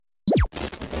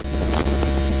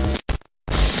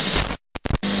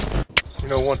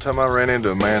know, one time I ran into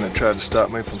a man that tried to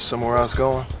stop me from somewhere I was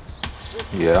going.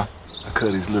 Yeah? I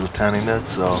cut his little tiny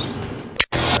nuts off.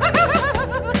 I'm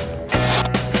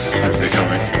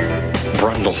becoming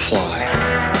Brundlefly.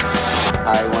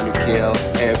 I want to kill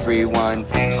everyone.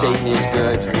 Satan is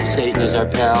good. Satan is our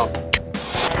pal.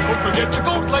 Don't forget your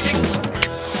goat leggings.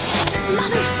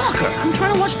 Motherfucker, I'm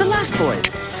trying to watch The Last Boy.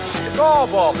 It's all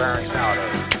ball bearings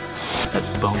nowadays. That's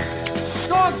boner.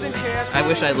 Dogs and cats. I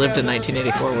wish I lived in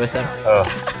 1984 with him.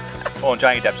 Well, in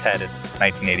Johnny Depp's head, it's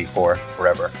 1984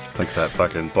 forever. Like that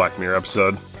fucking Black Mirror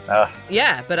episode.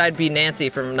 Yeah, but I'd be Nancy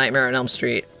from Nightmare on Elm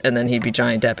Street, and then he'd be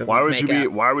Johnny Depp. And Why we'd would you make be?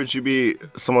 out. Why would you be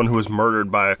someone who was murdered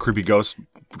by a creepy ghost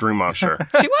dream monster?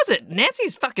 She wasn't.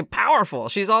 Nancy's fucking powerful.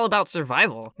 She's all about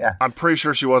survival. I'm pretty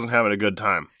sure she wasn't having a good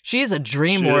time. She's a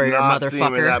dream She warrior, did not seem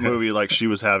in motherfucker. that movie like she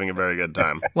was having a very good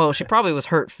time. Well, she probably was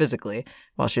hurt physically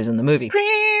while she was in the movie.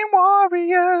 Dream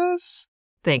Warriors.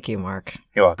 Thank you, Mark.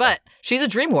 You're welcome. But she's a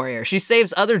dream warrior. She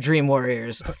saves other dream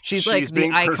warriors. She's like the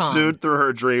being icon. pursued through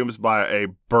her dreams by a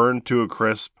burned to a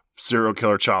crisp serial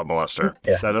killer child molester.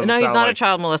 Yeah. That doesn't No, he's sound not like... a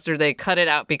child molester. They cut it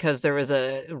out because there was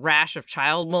a rash of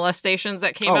child molestations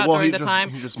that came out well, during he the just, time.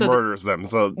 he just So murders them.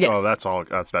 So, Yes. that's all.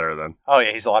 That's better then. Oh,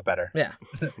 yeah, he's a lot better. Yeah.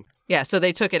 Yeah, so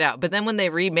they took it out. But then when they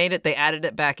remade it, they added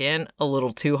it back in a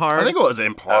little too hard. I think it was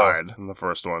implied in the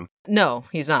first one. No,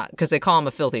 he's not, because they call him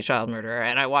a filthy child murderer.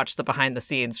 And I watched the behind the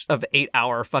scenes of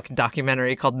 8-hour fucking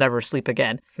documentary called Never Sleep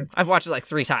Again. I've watched it like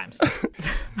 3 times.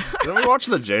 Didn't we watch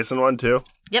the Jason one too?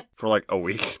 Yep. For like a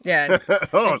week. Yeah.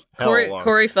 That was hella long.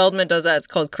 Corey Feldman does that. It's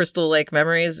called Crystal Lake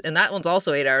Memories, and that one's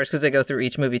also 8 hours because they go through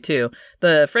each movie too.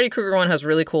 The Freddy Krueger one has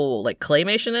really cool like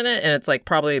claymation in it, and it's like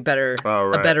probably a better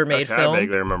made film. I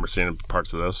vaguely remember seeing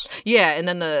parts of this. Yeah, and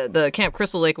then the Camp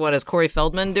Crystal Lake one is Corey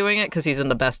Feldman doing it because he's in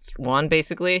the best one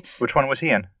basically. Which one was he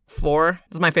in? 4.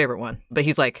 This is my favorite one, but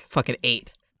he's like fucking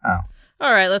 8. Oh.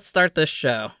 All right, let's start this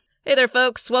show. Hey there,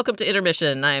 folks. Welcome to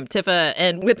Intermission. I am Tifa,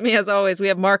 and with me, as always, we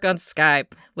have Mark on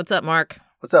Skype. What's up, Mark?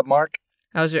 What's up, Mark?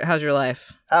 How's your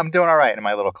life? I'm doing all right in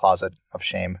my little closet of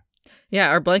shame. Yeah,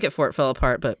 our blanket fort fell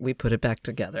apart, but we put it back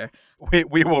together. We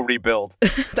will rebuild.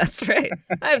 That's right.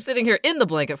 I am sitting here in the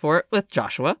blanket fort with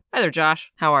Joshua. Hi there,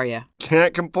 Josh. How are you?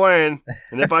 Can't complain.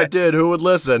 And if I did, who would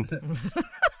listen?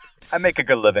 I make a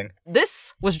good living.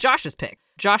 This was Josh's pick.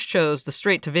 Josh chose the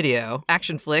straight-to-video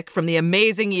action flick from the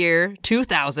amazing year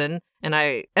 2000, and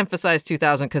I emphasize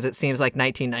 2000 because it seems like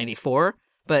 1994,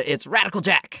 but it's Radical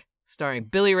Jack, starring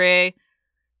Billy Ray,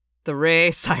 the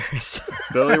Ray Cyrus.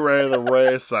 Billy Ray, the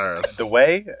Ray Cyrus. The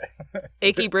way?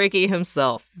 Achy Breaky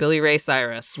himself, Billy Ray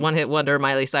Cyrus, one-hit wonder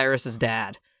Miley Cyrus's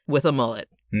dad, with a mullet.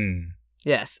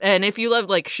 Yes, and if you love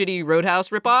like shitty Roadhouse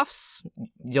ripoffs,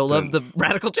 you'll love the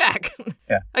Radical Jack.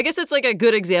 Yeah. I guess it's like a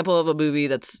good example of a movie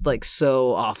that's like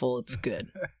so awful it's good.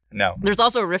 No. There's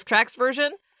also a Riff Tracks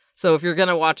version, so if you're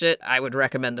gonna watch it, I would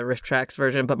recommend the Riff Tracks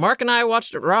version. But Mark and I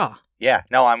watched it raw. Yeah,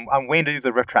 no, I'm waiting to do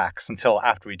the riff tracks until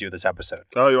after we do this episode.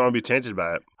 Oh, you want to be tainted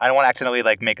by it? I don't want to accidentally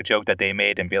like make a joke that they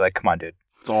made and be like, come on, dude.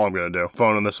 That's all I'm going to do.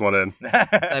 Phoning this one in.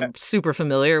 I'm super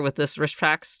familiar with this Riff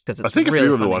Tracks because it's I think really a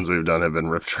few of the funny. ones we've done have been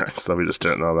riff tracks that we just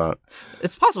didn't know about.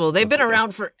 It's possible. They've been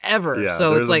around forever. Yeah,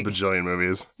 so there's it's like, a bajillion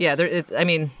movies. yeah, I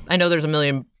mean, I know there's a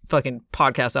million fucking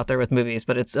podcasts out there with movies,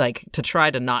 but it's like to try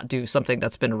to not do something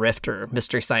that's been riffed or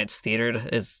mystery science theatered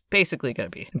is basically going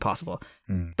to be impossible.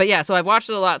 But yeah, so I've watched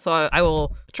it a lot, so I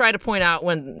will try to point out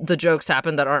when the jokes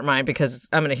happen that aren't mine because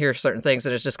I'm going to hear certain things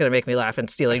and it's just going to make me laugh, and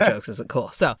stealing jokes isn't cool.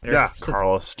 So Yeah, so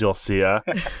Carlos Stilcia.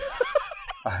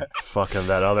 Fucking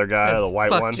that other guy, the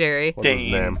white fuck one. Jerry. What's his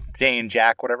name? Dane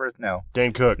Jack, whatever. No.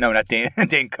 Dane Cook. No, not Dane.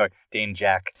 Dane Cook. Dane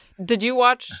Jack. Did you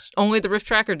watch only the riff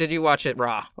track or did you watch it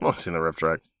raw? I've not seen the riff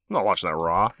track. I'm not watching that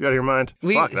raw. You out of your mind?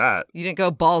 We- Fuck that. You didn't go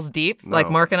balls deep No.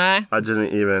 like Mark and I? I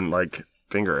didn't even,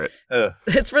 finger it. Ugh.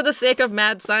 It's for the sake of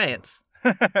mad science.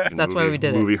 That's why we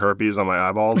did it. Movie herpes on my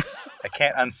eyeballs. I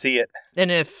can't unsee it. And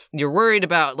if you're worried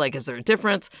about, is there a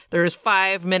difference? There is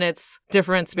 5 minutes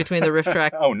difference between the riff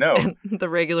track Oh, no. and the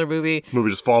regular movie. Movie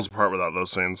just falls apart without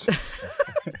those scenes.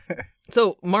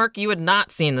 So, Mark, you had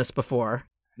not seen this before.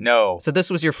 No. So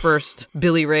this was your first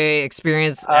Billy Ray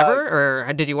experience ever?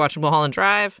 Or did you watch Mulholland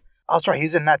Drive? Oh, that's right.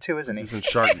 He's in that too, isn't he? He's in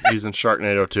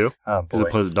Sharknado too. Oh, He boy.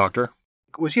 plays a doctor.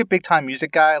 Was he a big-time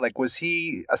music guy? Was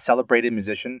he a celebrated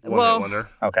musician? Well, One hit wonder.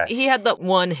 Okay. He had the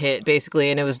one hit,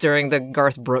 basically, and it was during the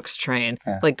Garth Brooks train.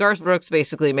 Yeah. Garth Brooks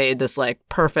basically made this,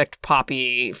 perfect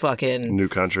poppy fucking New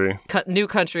country. new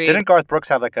country. Didn't Garth Brooks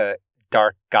have, a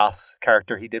dark goth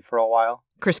character he did for a while?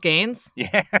 Chris Gaines?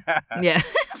 Yeah. Yeah.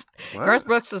 What? Garth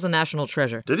Brooks is a national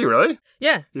treasure. Did he really?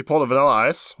 Yeah. He pulled a Vanilla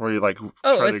Ice where he like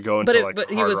tried to go into but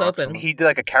he hard was rock or open. something? He did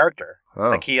like a character. Oh.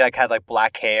 Like he like had like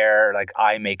black hair, like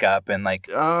eye makeup, and like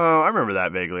Oh, I remember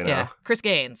that vaguely now. Yeah. Chris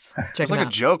Gaines. It Check was him like a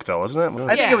out. joke though, wasn't it?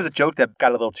 I think it was a joke that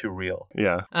got a little too real.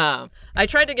 Yeah. I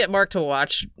tried to get Mark to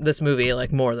watch this movie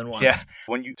like more than once. Yeah.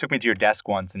 When you took me to your desk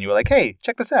once and you were like, "Hey,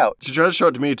 check this out." She tried to show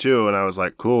it to me too, and I was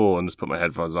like, cool, and just put my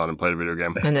headphones on and played a video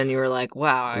game. And then you were like,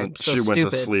 wow, I'm And so she stupid.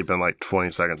 went to sleep in like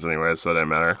 20 seconds anyway, so it didn't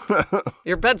matter.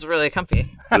 Your bed's really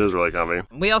comfy. It is really comfy.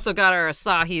 We also got our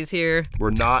Asahis here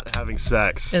We're not having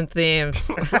sex. in theme.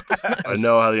 I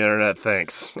know how the internet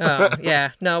thinks. Oh,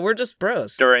 yeah. No, we're just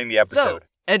bros. During the So, episode.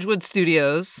 Edgewood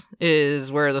Studios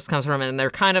is where this comes from, and they're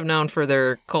kind of known for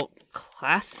their cult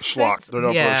classics. Schlock. They're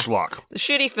known yeah. for their schlock.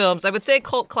 Shitty films. I would say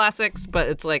cult classics, but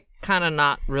it's like kind of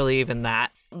not really even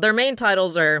that. Their main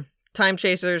titles are Time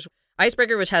Chasers,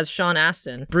 Icebreaker, which has Sean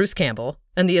Astin, Bruce Campbell,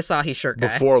 and the Asahi shirt guy.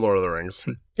 Before Lord of the Rings.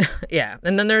 Yeah.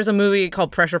 And then there's a movie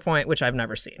called Pressure Point, which I've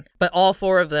never seen. But all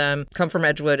four of them come from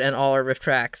Edgewood and all are riff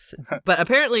tracks. But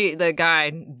apparently the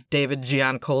guy, David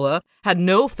Giancola, had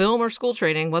no film or school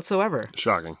training whatsoever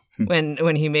Shocking.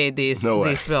 when he made these No way.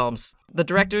 these films. The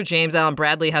director, James Allen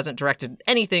Bradley, hasn't directed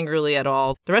anything really at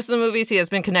all. The rest of the movies he has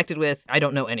been connected with, I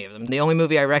don't know any of them. The only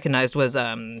movie I recognized was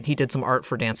he did some art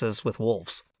for Dances with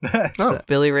Wolves. So,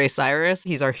 Billy Ray Cyrus,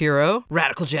 he's our hero.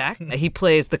 Radical Jack, he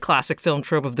plays the classic film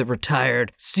trope of the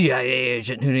retired CIA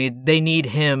agent who they need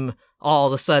him all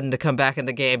of a sudden to come back in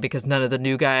the game because none of the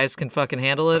new guys can fucking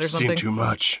handle it or I've something. seen too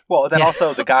much. Well, then Yeah.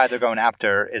 also the guy they're going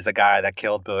after is the guy that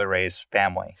killed Billy Ray's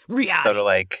family. Reality. So they're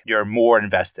like, you're more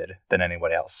invested than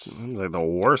anyone else. He's like the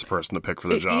worst person to pick for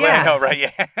the job. Yeah. I know, right?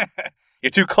 Yeah. You're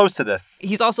too close to this.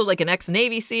 He's also like an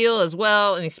ex-Navy SEAL as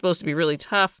well, and he's supposed to be really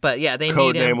tough. But yeah, they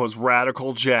Code need him. name was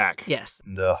Radical Jack. Yes.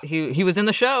 Ugh. He was in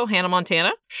the show Hannah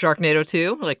Montana, Sharknado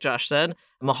 2, like Josh said,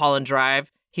 Mulholland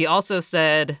Drive. He also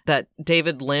said that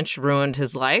David Lynch ruined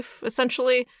his life,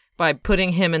 essentially, by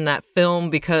putting him in that film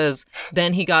because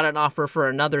then he got an offer for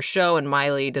another show and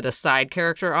Miley did a side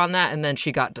character on that, and then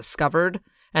she got discovered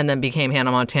and then became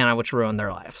Hannah Montana, which ruined their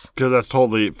lives. Because that's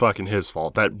totally fucking his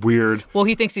fault. That weird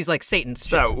He thinks he's like Satan's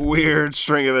chick. That weird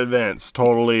string of events.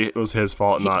 Totally, it was his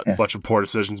fault, not a bunch of poor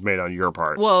decisions made on your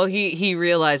part. Well, he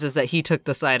realizes that he took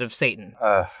the side of Satan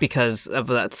because of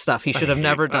that stuff. He should have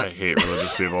never done. I hate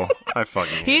religious people. I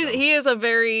fucking hate them. He is a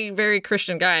very, very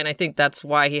Christian guy, and I think that's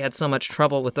why he had so much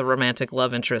trouble with the romantic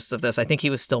love interests of this. I think he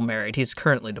was still married. He's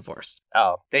currently divorced.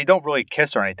 Oh, they don't really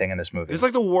kiss or anything in this movie. He's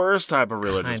like the worst type of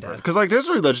religious Kinda. person. Because like, there's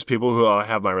religious people who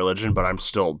have my religion, but I'm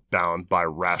still bound by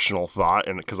rational thought,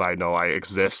 and because I know I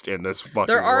exist in this fucking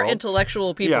There are world.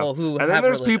 intellectual people who and then have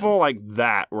there's religion. people like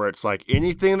that where it's like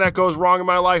anything that goes wrong in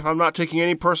my life, I'm not taking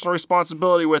any personal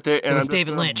responsibility with it, and It was I'm just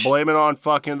David gonna Lynch. blame it on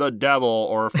fucking the devil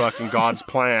or fucking God's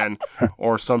plan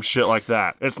or some shit like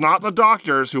that. It's not the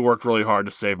doctors who worked really hard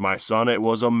to save my son. It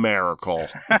was a miracle.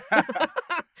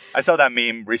 I saw that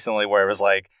meme recently where it was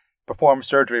like, perform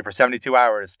surgery for 72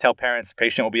 hours, tell parents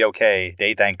patient will be okay,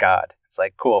 they thank God. It's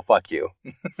like, cool, fuck you.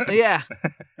 Yeah.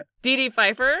 Dee Dee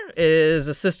Pfeiffer is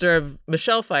a sister of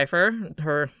Michelle Pfeiffer,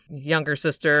 her younger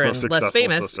sister Her and less successful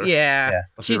famous. sister. Yeah.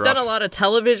 Must be She's done a rough. lot of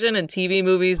television and TV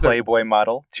movies. But Playboy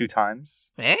model 2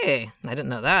 times. hey, I didn't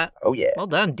know that. Oh, yeah. Well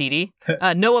done, Dee Dee.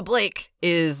 Noah Blake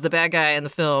is the bad guy in the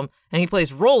film, and he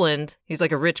plays Roland. He's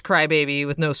like a rich crybaby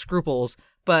with no scruples.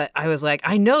 But I was like,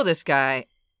 I know this guy.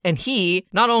 And he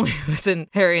not only was in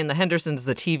Harry and the Hendersons,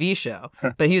 the TV show,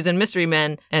 but he was in Mystery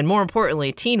Men and, more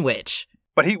importantly, Teen Witch.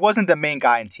 But he wasn't the main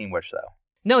guy in Teen Witch, though.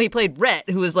 No, he played Rhett,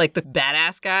 who was like the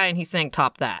badass guy, and he sang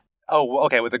Top That. Oh,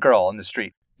 okay, with the girl in the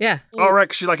street. Yeah. All right,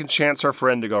 'cause she like enchants her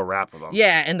friend to go rap with him.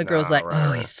 Yeah, and the girl's Ah, like, right, oh,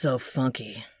 right. he's so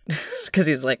funky. Because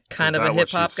he's like kind of Is a that what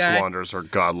hip hop she guy. squanders her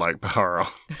godlike power on?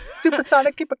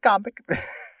 Supersonic, keep it comic.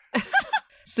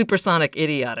 Supersonic,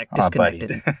 idiotic, Aw, buddy.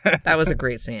 disconnected. That was a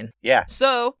great scene. Yeah.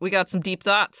 So, we got some deep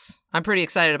thoughts. I'm pretty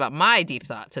excited about my deep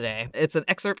thought today. It's an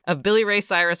excerpt of Billy Ray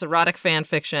Cyrus erotic fan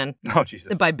fiction Oh,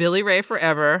 Jesus. by Billy Ray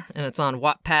Forever, and it's on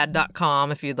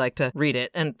Wattpad.com if you'd like to read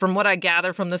it. And from what I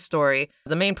gather from this story,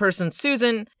 the main person,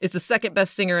 Susan, is the second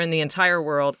best singer in the entire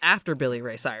world after Billy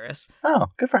Ray Cyrus. Oh,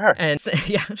 good for her. And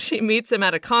yeah, she meets him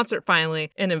at a concert finally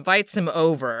and invites him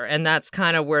over, and that's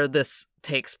kind of where this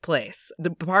takes place.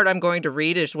 The part I'm going to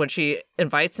read is when she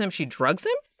invites him, she drugs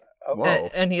him. Whoa.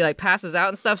 And he like passes out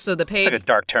and stuff. So the page, It's like a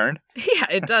dark turn. yeah,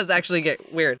 it does actually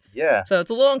get weird. Yeah. So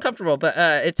it's a little uncomfortable, but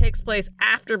it takes place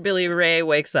after Billy Ray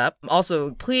wakes up.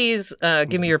 Also, please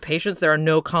give me your patience. There are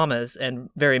no commas and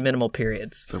very minimal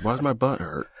periods. So why's my butt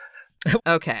hurt?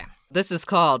 Okay, this is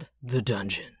called The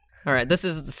Dungeon. All right, this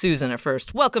is Susan at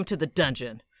first. Welcome to the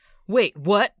dungeon. Wait,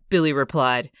 what? Billy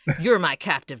replied. You're my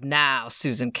captive now,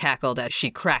 Susan cackled as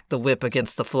she cracked the whip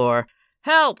against the floor.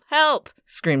 Help! Help!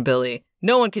 Screamed Billy.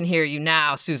 No one can hear you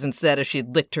now, Susan said as she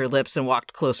licked her lips and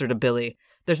walked closer to Billy.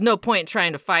 There's no point in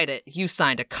trying to fight it. You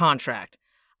signed a contract.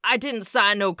 I didn't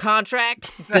sign no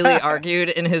contract, Billy argued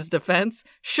in his defense.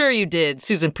 Sure you did.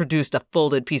 Susan produced a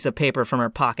folded piece of paper from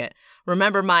her pocket.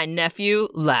 Remember my nephew?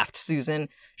 Laughed Susan.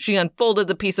 She unfolded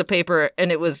the piece of paper,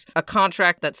 and it was a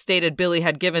contract that stated Billy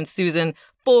had given Susan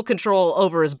full control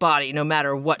over his body no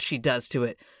matter what she does to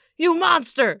it. You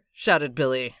monster! Shouted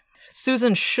Billy.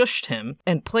 Susan shushed him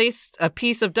and placed a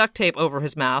piece of duct tape over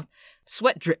his mouth.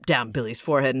 Sweat dripped down Billy's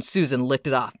forehead, and Susan licked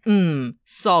it off.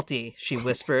 Salty, she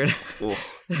whispered.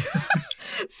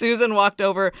 Susan walked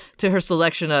over to her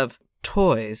selection of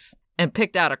toys and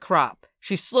picked out a crop.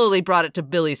 She slowly brought it to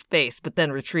Billy's face, but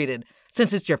then retreated.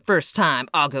 Since it's your first time,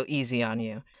 I'll go easy on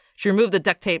you. She removed the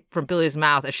duct tape from Billy's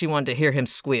mouth as she wanted to hear him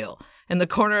squeal. In the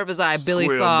corner of his eye, Billy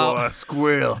saw...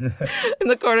 Squeal. In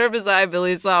the corner of his eye,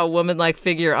 Billy saw a woman-like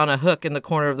figure on a hook in the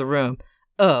corner of the room.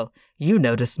 Oh, you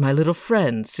noticed my little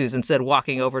friend, Susan said,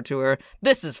 walking over to her.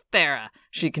 This is Farrah,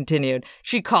 she continued.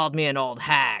 She called me an old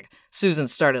hag. Susan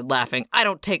started laughing. I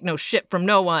don't take no shit from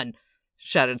no one,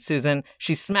 shouted Susan.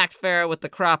 She smacked Farrah with the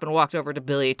crop and walked over to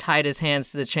Billy, tied his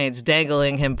hands to the chains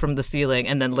dangling him from the ceiling,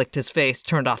 and then licked his face,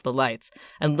 turned off the lights,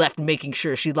 and left making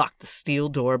sure she locked the steel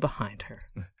door behind her.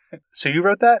 So you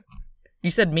wrote that?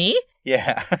 You said me?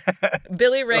 Yeah.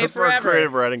 Billy Ray That's for a forever.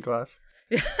 creative writing class.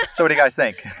 So what do you guys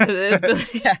think?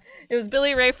 It was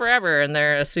Billy Ray forever, and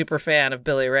they're a super fan of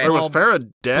Billy Ray. Wait, was Farrah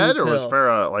dead blue or was pill.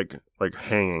 Farrah like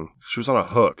hanging? She was on a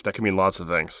hook. That can mean lots of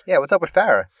things. Yeah, what's up with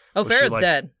Farrah? Oh, Was she, Farrah's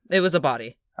dead. It was a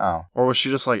body. Oh. Or was she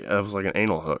just like, it was like an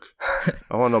anal hook?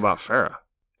 I want to know about Farrah.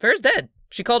 Farrah's dead.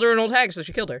 She called her an old hag, so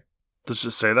she killed her. Does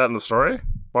she say that in the story?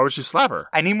 Why would she slap her?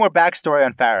 I need more backstory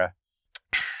on Farrah.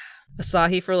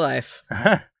 Asahi for life.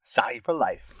 Sahi for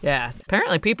life. Yeah,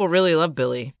 apparently people really love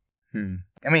Billy.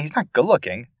 I mean, he's not good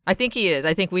looking. I think he is.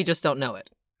 I think we just don't know it.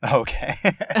 Okay.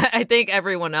 I think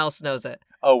everyone else knows it.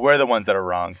 Oh, we're the ones that are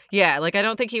wrong. Yeah, like I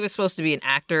don't think he was supposed to be an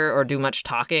actor or do much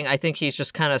talking. I think he's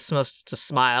just kind of supposed to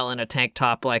smile in a tank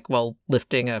top like while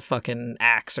lifting a fucking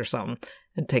axe or something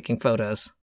and taking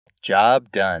photos.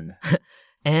 Job done.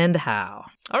 And how?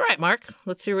 All right, Mark,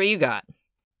 let's see what you got.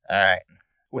 All right.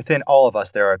 Within all of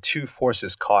us, there are two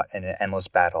forces caught in an endless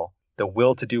battle. The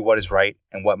will to do what is right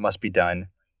and what must be done,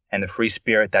 and the free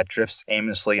spirit that drifts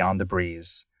aimlessly on the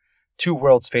breeze. Two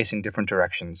worlds facing different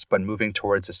directions, but moving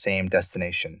towards the same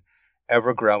destination,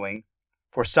 ever growing.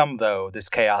 For some, though, this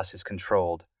chaos is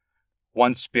controlled.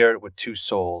 One spirit with two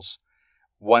souls,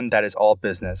 one that is all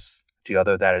business, the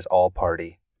other that is all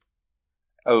party.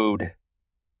 Ode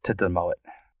to the mullet.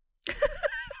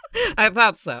 I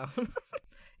thought so.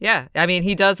 Yeah, I mean,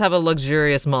 he does have a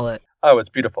luxurious mullet. Oh, it's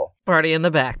beautiful. Party in the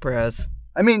back, bros.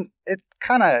 I mean, it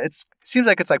seems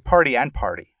like it's like party and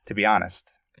party, to be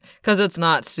honest. Because it's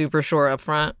not super short up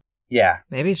front. Yeah.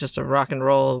 Maybe he's just a rock and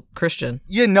roll Christian.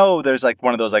 You know there's like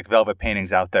one of those like velvet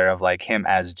paintings out there of like him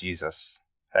as Jesus,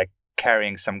 like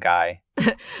carrying some guy.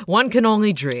 One can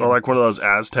only dream. Or like one of those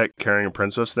Aztec carrying a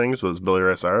princess things with Billy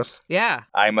Ray Cyrus. Yeah.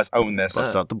 I must own this.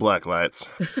 Bust out the black lights.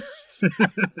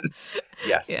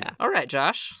 Yes. Yeah. All right,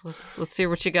 Josh. Let's hear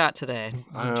what you got today.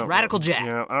 I Radical Jack.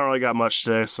 Yeah, I don't really got much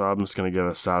today, so I'm just going to give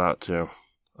a shout out to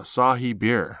Asahi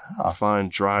Beer, a fine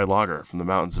dry lager from the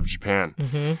mountains of Japan.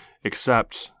 Mm-hmm.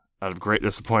 Except, out of great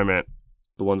disappointment,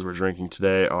 the ones we're drinking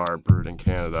today are brewed in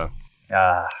Canada.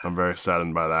 I'm very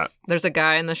saddened by that. There's a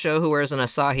guy in the show who wears an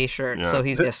Asahi shirt, Yeah. so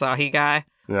he's the Asahi guy.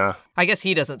 Yeah, I guess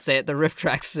he doesn't say it. The riff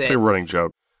tracks say it's it. a running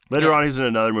joke. Later on, he's in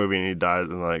another movie and he dies,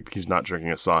 and like he's not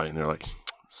drinking Asahi, and they're like,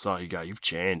 "Asahi guy, you've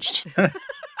changed."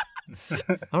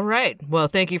 All right. Well,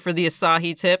 thank you for the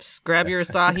Asahi tips. Grab your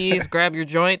Asahis, grab your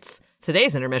joints.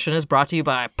 Today's intermission is brought to you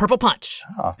by Purple Punch.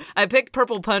 Oh. I picked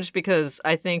Purple Punch because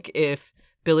I think if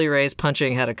Billy Ray's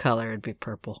punching had a color, it'd be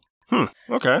purple.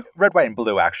 Okay. Red, white, and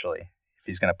blue, actually. If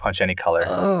he's going to punch any color.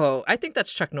 Oh, I think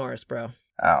that's Chuck Norris, bro.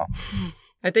 Oh.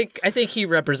 I think he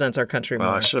represents our country Well,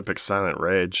 more. I should have picked Silent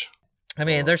Rage. I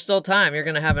mean, there's still time. You're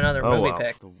going to have another movie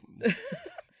pick.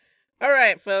 All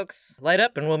right, folks. Light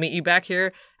up, and we'll meet you back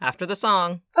here after the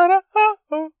song.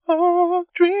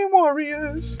 Dream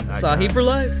Warriors. Asahi for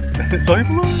life. Sorry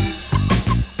for life.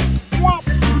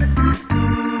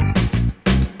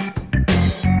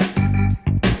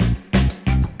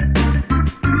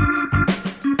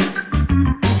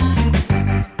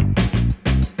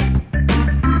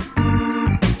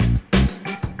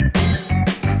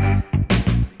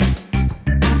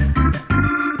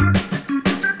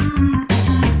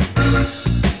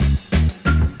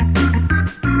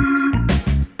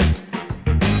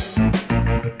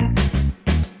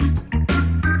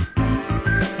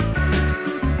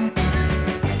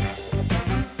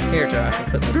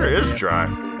 dry.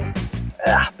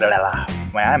 Blah, blah, blah.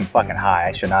 Man, I'm fucking high.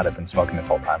 I should not have been smoking this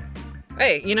whole time.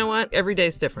 Hey, you know what? Every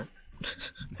day's different.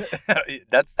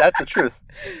 That's the truth.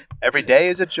 Every day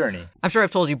is a journey. I'm sure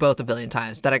I've told you both a billion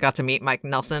times that I got to meet Mike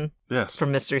Nelson Yes.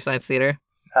 from Mystery Science Theater.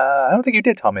 I don't think you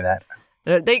did tell me that.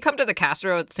 They come to the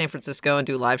Castro at San Francisco and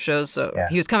do live shows. So Yeah.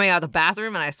 he was coming out of the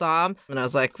bathroom and I saw him and I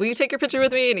was like, will you take your picture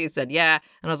with me? And he said, yeah.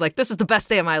 And I was like, this is the best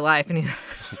day of my life. And he,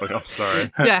 It's like, I'm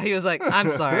sorry. yeah, he was like, I'm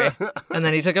sorry. And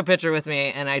then he took a picture with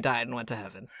me and I died and went to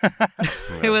heaven.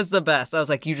 It was the best. I was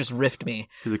like, you just riffed me.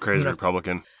 He's a crazy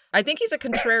Republican. I think he's a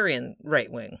contrarian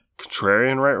right wing.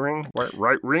 Contrarian right ring?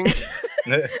 Right ring?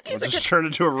 I just turned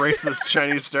into a racist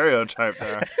Chinese stereotype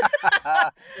there.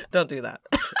 Don't do that.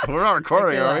 We're not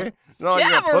recording, are we? No, Yeah,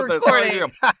 you're gonna we're put this on, recording. you're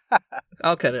gonna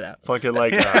I'll cut it out. fucking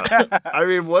like, I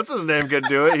mean, what's his name could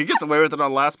do it? He gets away with it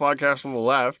on last podcast from the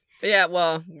left. Yeah,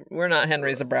 well, we're not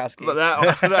Henry Zabrowski. But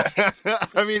that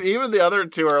I mean, even the other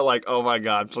two are like, oh my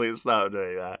God, please stop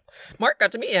doing that. Mark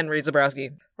got to meet Henry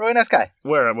Zabrowski. Really nice guy.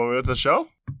 Where? When we were at the show?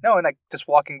 No, and like just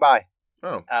walking by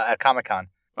Oh. at Comic-Con.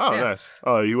 Oh, Yeah. nice.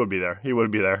 Oh, you would be there. He would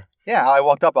be there. Yeah, I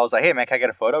walked up. I was like, "Hey, man, can I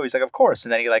get a photo?" He's like, "Of course."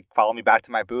 And then he like followed me back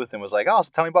to my booth and was like, "Oh, so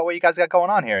tell me about what you guys got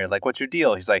going on here. Like, what's your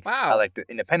deal?" He's like, Wow. "I like the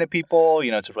independent people. You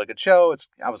know, it's a really good show."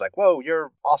 I was like, "Whoa,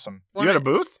 you're awesome." You had a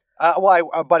booth? Well,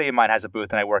 a buddy of mine has a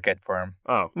booth, and I work it for him.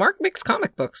 Oh. Mark makes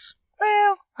comic books.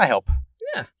 Well, I help.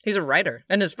 Yeah, he's a writer.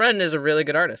 And his friend is a really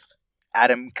good artist.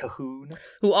 Adam Cahoon.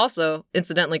 Who also,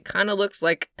 incidentally, kind of looks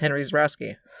like Henry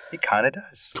Zabrowski. He kind of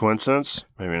does. Coincidence?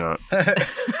 Maybe not.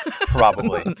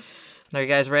 Probably. Are you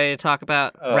guys ready to talk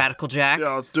about Radical Jack?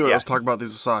 Yeah, let's do it. Yes. Let's talk about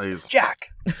these Asahis. Jack.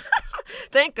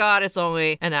 Thank God it's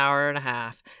only an hour and a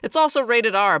half. It's also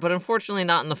rated R, but unfortunately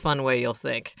not in the fun way you'll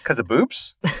think. Because of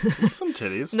boobs? Some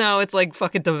titties. No, it's like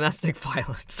fucking domestic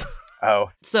violence. Oh.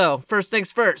 So, first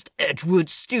things first, Edgewood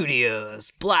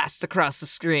Studios blasts across the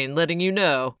screen, letting you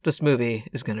know this movie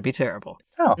is going to be terrible.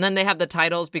 Oh. And then they have the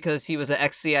titles because he was an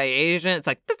ex-CIA agent. It's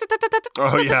like...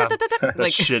 Oh, yeah. That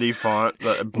like shitty font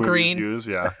that movies Green. use,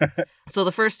 yeah. So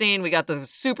the first scene, we got the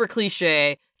super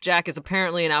cliche. Jack is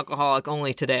apparently an alcoholic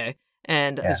only today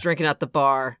and is drinking at the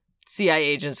bar. CIA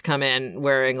agents come in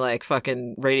wearing like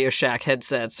fucking Radio Shack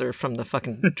headsets or from the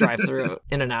fucking drive-thru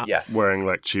in and out. Yes. Wearing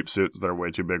like cheap suits that are way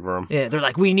too big for him. Yeah, they're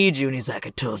like, we need you. And he's like,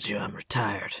 I told you I'm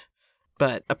retired.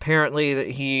 But apparently that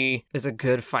he is a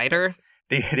good fighter.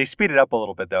 They speed it up a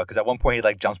little bit, though, because at one point he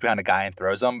like jumps behind a guy and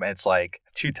throws him, and it's like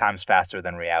 2 times faster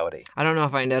than reality. I don't know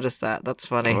if I noticed that. That's I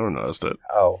funny. never noticed it.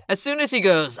 Oh. As soon as he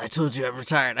goes, I told you I'm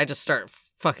retired, I just start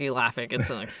fucking laughing. It's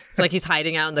like he's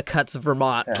hiding out in the cuts of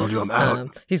Vermont. Told you I'm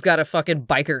out. He's got a fucking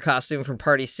biker costume from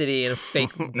Party City and a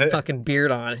fake fucking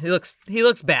beard on. He looks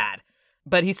bad.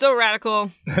 But he's so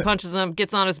radical, punches him,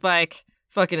 gets on his bike,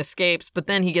 fucking escapes, but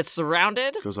then he gets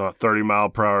surrounded. Goes on a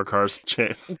 30-mile-per-hour car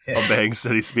chase, obeying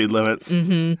city speed limits.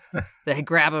 Mm-hmm. They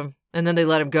grab him, and then they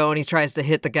let him go, and he tries to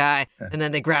hit the guy, and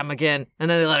then they grab him again, and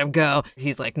then they let him go.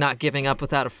 He's like not giving up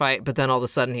without a fight, but then all of a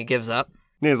sudden he gives up.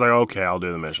 And he's like, okay, I'll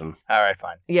do the mission. All right,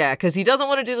 fine. Yeah, because he doesn't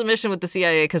want to do the mission with the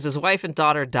CIA because his wife and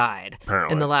daughter died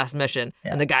Apparently. in the last mission.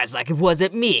 And the guy's like, it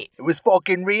wasn't me. It was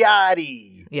fucking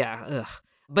reality. Yeah, ugh.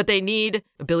 But they need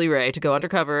Billy Ray to go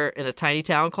undercover in a tiny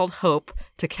town called Hope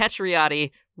to catch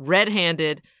Riotti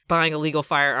red-handed buying illegal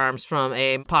firearms from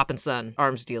a Pop and Son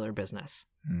arms dealer business.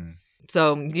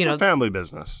 So, you know, It's a family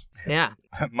business. yeah.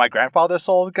 My grandfather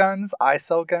sold guns. I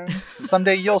sell guns.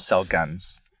 Someday you'll sell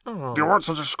guns. Oh. If you weren't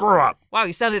such a screw-up. Wow,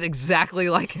 you sounded exactly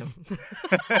like him.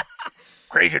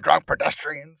 Crazy drunk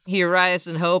pedestrians. He arrives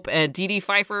in Hope, and Dee Dee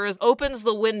Pfeiffer opens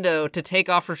the window to take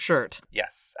off her shirt.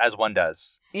 Yes, as one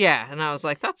does. Yeah, and I was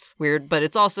like, that's weird, but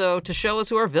it's also to show us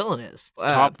who our villain is.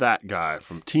 Top that guy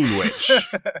from Teen Witch.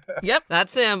 Yep,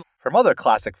 that's him. From other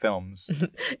classic films.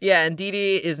 Yeah, and Dee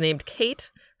Dee is named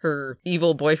Kate. Her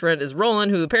evil boyfriend is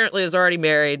Roland, who apparently is already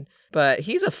married, but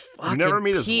he's a fucking never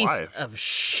meet his piece wife. of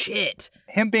shit.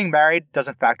 Him being married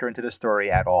doesn't factor into the story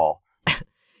at all.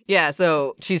 Yeah,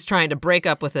 so she's trying to break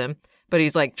up with him, but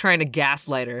he's like trying to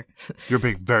gaslight her. You're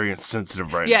being very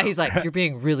insensitive right now. Yeah, he's like, you're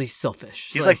being really selfish.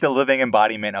 He's like the living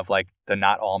embodiment of like the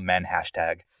not all men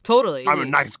hashtag. Totally. I'm a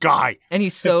nice guy. And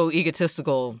he's so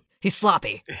egotistical. He's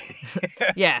sloppy.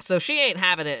 Yeah, so she ain't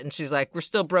having it, and she's like, we're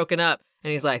still broken up.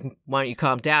 And he's like, why don't you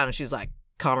calm down? And she's like,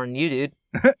 calmer than you, dude.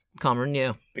 Calmer than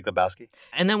you. Big Lebowski.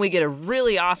 And then we get a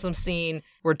really awesome scene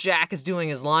where Jack is doing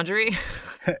his laundry.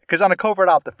 Because on a covert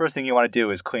op, the first thing you want to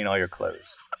do is clean all your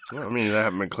clothes. Well, I mean, they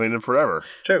haven't been cleaning forever.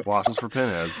 True. Washes for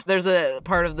pinheads. There's a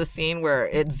part of the scene where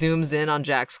it zooms in on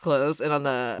Jack's clothes, and on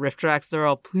the riff tracks, they're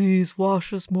all, please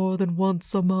wash us more than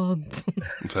once a month.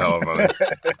 It's hella funny.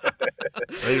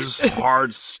 He's just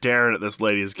hard staring at this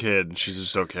lady's kid, and she's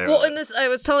just okay Well, with and this, I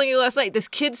was telling you last night, this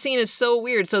kid scene is so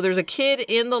weird. So there's a kid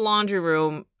in the laundry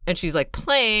room, and she's like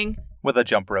playing, With a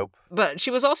jump rope. but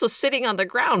she was also sitting on the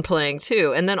ground playing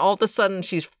too. And then all of a sudden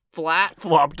she's flat,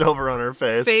 flopped over on her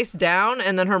face. face down,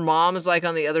 and then her mom is like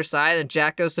on the other side, and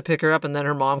Jack goes to pick her up, and then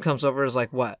her mom comes over and is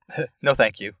like, what? No,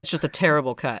 thank you. It's just a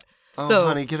terrible cut. Oh, So-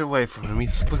 honey, get away from him. He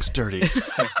looks dirty.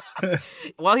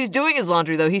 While he's doing his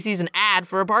laundry, though, he sees an ad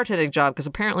for a bartending job because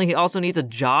apparently he also needs a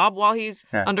job while he's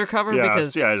undercover. Yeah,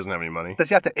 because he doesn't have any money. Does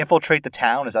he have to infiltrate the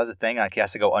town? Is that the thing? Like he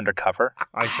has to go undercover?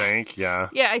 I think, yeah.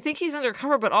 Yeah, I think he's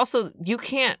undercover, but also you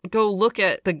can't go look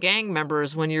at the gang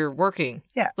members when you're working.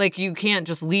 Yeah. Like you can't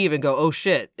just leave and go, oh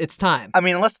shit, it's time. I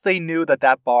mean, unless they knew that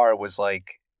that bar was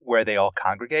like where they all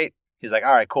congregate. He's like,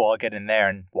 all right, cool, I'll get in there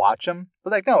and watch them.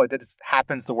 But like, no, it just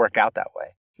happens to work out that way.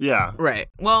 Yeah. Right.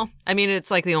 Well, I mean, it's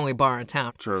like the only bar in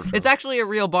town. True. It's actually a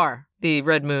real bar, the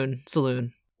Red Moon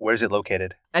Saloon. Where's it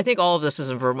located? I think all of this is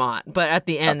in Vermont, but at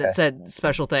the end Okay. it said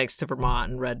special thanks to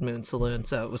Vermont and Red Moon Saloon,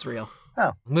 so it was real.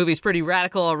 Oh. The movie's pretty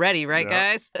radical already, right,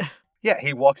 Yeah. guys? Yeah,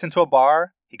 he walks into a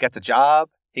bar, he gets a job,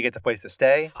 he gets a place to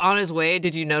stay. On his way,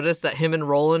 did you notice that him and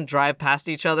Roland drive past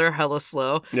each other hella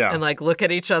slow Yeah. and like look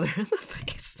at each other in the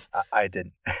face? I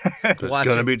didn't. There's Watch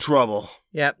gonna it. be trouble.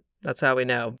 Yep, that's how we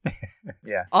know.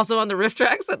 Yeah. Also on the riff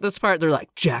tracks at this part, they're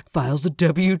like, Jack files a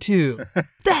W-2.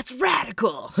 That's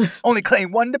radical. Only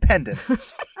claim one dependent.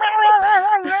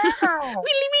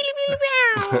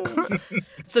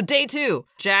 So day 2,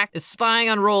 Jack is spying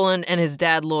on Roland and his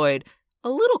dad Lloyd. A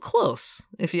little close,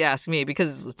 if you ask me,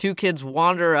 because the two kids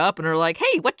wander up and are like,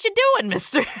 hey, what you doing,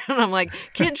 mister? And I'm like,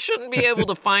 kids shouldn't be able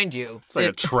to find you. It's like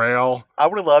a trail. I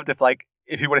would have loved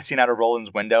if he would have seen out of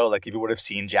Roland's window, like if he would have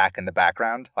seen Jack in the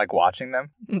background, like watching them.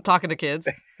 Talking to kids.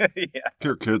 Yeah.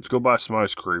 Here, kids, go buy some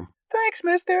ice cream. Thanks,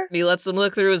 mister. He lets them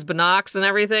look through his binocs and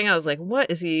everything. I was like,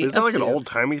 what is he Is that up like an to?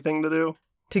 old-timey thing to do?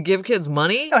 To give kids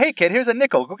money? Oh, hey, kid, here's a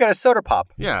nickel. Go get a soda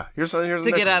pop. Yeah, here's a To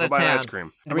nickel. get out Go of buy an town. ice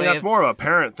cream. I The mean, way that's of- more of a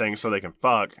parent thing so they can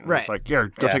fuck. And Right. It's like,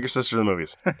 here, go Yeah. take your sister to the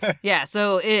movies. Yeah,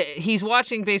 so he's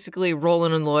watching basically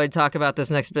Roland and Lloyd talk about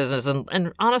this next business.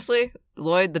 And honestly,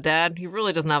 Lloyd, the dad, he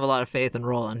really doesn't have a lot of faith in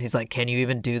Roland. He's like, can you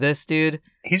even do this, dude?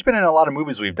 He's been in a lot of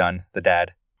movies we've done, the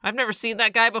dad. I've never seen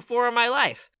that guy before in my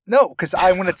life. No, because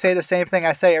I want to say the same thing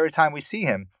I say every time we see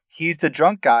him. He's the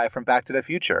drunk guy from Back to the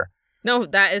Future. No,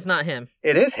 that is not him.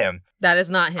 It is him. That is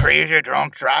not him. Crazy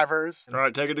drunk drivers. All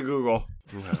right, take it to Google.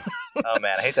 Oh,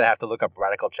 man, I hate that I have to look up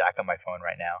Radical Jack on my phone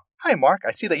right now. Hi, Mark.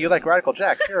 I see that you like Radical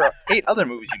Jack. Here are 8 other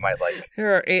movies you might like.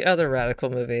 Here are 8 other radical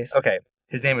movies. Okay,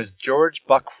 his name is George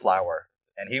Buckflower,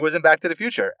 and he was in Back to the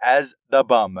Future as the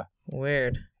bum.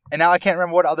 Weird. And now I can't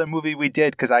remember what other movie we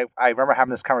did because I remember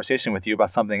having this conversation with you about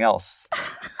something else.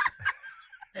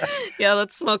 Yeah,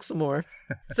 let's smoke some more.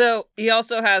 So he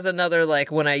also has another,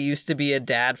 like, when I used to be a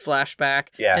dad flashback.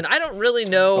 Yeah. And I don't really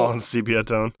know. On sepia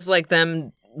tone. It's like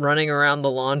them running around the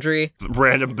laundry.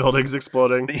 Random buildings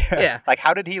exploding. Yeah. Like,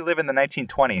 how did he live in the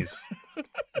 1920s?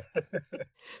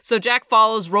 So Jack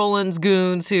follows Roland's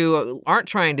goons who aren't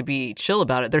trying to be chill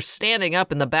about it. They're standing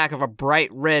up in the back of a bright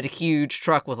red, huge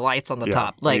truck with lights on the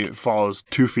top. He Like, follows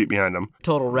 2 feet behind him.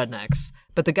 total rednecks.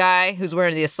 But the guy who's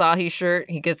wearing the Asahi shirt,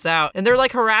 he gets out, and they're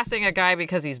like harassing a guy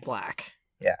because he's black.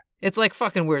 Yeah. It's like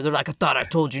fucking weird. They're like, I thought I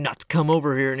told you not to come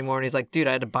over here anymore. And he's like, dude,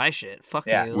 I had to buy shit. Fuck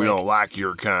Yeah. you. We Like, don't like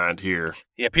your kind here.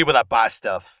 Yeah, people that buy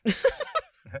stuff.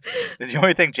 The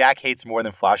only thing Jack hates more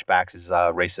than flashbacks is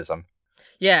racism.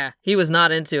 yeah, he was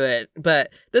not into it. But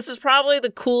this is probably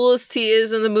the coolest he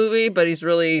is in the movie, but he's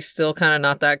really still kind of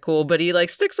not that cool. But he like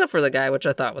sticks up for the guy, which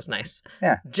I thought was nice.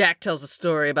 Yeah. Jack tells a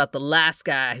story about the last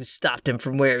guy who stopped him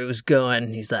from where he was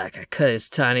going. He's like, I cut his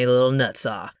tiny little nuts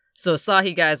off. So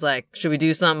Asahi guy's like, should we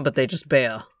do something? But they just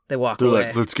bail. They walk They're away.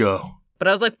 like, let's go. But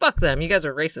I was like, fuck them. You guys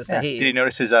are racist. Yeah. I hate Did you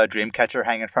notice his dream catcher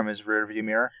hanging from his rearview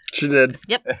mirror? She did.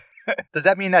 Does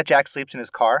that mean that Jack sleeps in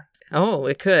his car? Oh,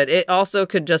 it could. It also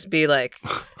could just be like,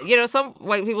 some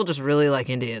white people just really like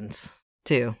Indians,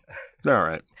 too. All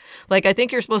right. Like, I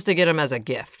think you're supposed to get them as a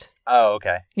gift. Oh,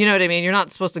 okay. You know what I mean? You're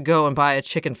not supposed to go and buy a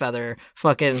chicken feather,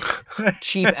 fucking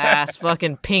cheap-ass,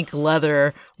 fucking pink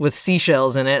leather with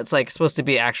seashells in it. It's, like, supposed to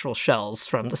be actual shells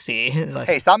from the sea. Like,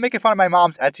 Hey, stop making fun of my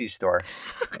mom's Etsy store.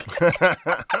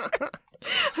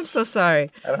 I'm so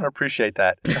sorry. I don't appreciate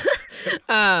that.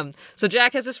 So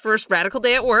Jack has his first radical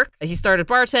day at work. He started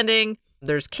bartending.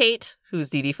 There's Kate, who's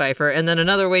Dee Dee Pfeiffer, and then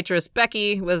another waitress,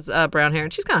 Becky, with brown hair,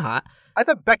 and she's kind of hot. I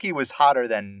thought Becky was hotter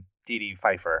than Dee Dee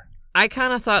Pfeiffer. I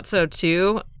kind of thought so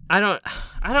too. I don't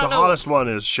The know. hottest one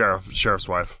is Sheriff's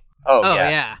wife. Oh, Oh yeah.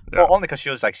 yeah. Well, only because she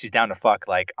was like, she's down to fuck,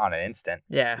 like, on an instant.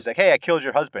 Yeah. He's like, hey, I killed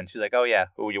your husband. She's like, oh, yeah.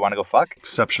 Ooh, you want to go fuck?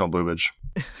 Exceptional boobage.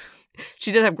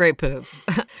 She did have great boobs.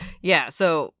 Yeah,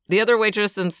 so the other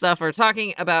waitress and stuff are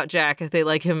talking about Jack. They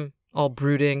like him all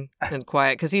brooding and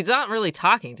quiet because he's not really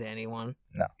talking to anyone.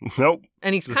 Nope.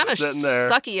 And he's Just kind of sitting there,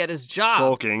 sucky at his job.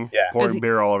 Sulking, Yeah. pouring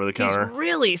beer all over the He's counter.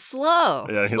 really slow.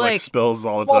 Yeah, he like spills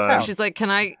all the small time. town. She's like, can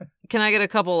I get a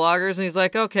couple lagers? And he's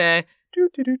like, okay.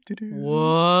 Do-do-do-do-do.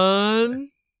 1,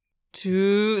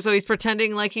 2. So he's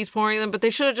pretending like he's pouring them, but they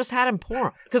should have just had him pour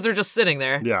them because they're just sitting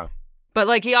there. Yeah. But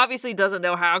like he obviously doesn't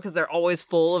know how because they're always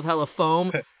full of hella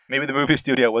foam. Maybe the movie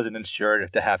studio wasn't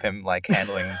insured to have him like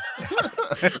handling.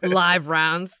 Live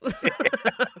rounds.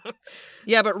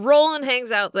 Yeah, but Roland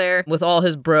hangs out there with all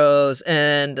his bros,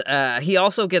 and he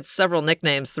also gets several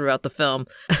nicknames throughout the film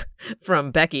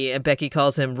from Becky, and Becky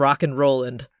calls him Rockin'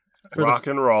 Roland. Rock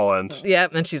and Roland. Yeah,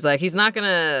 and she's like, he's not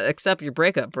gonna accept your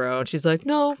breakup, bro. And she's like,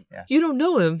 no, Yeah. you don't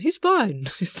know him. He's fine.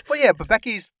 Well, yeah, but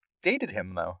Becky's dated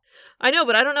him though. I know,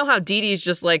 but I don't know how Dee Dee's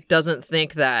just like doesn't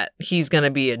think that he's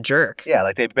gonna be a jerk. Yeah,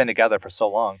 like they've been together for so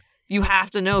long. You have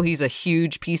to know he's a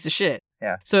huge piece of shit.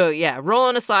 Yeah. So yeah,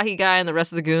 Roland, Asahi guy, and the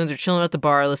rest of the goons are chilling at the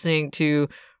bar listening to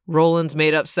Roland's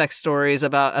made up sex stories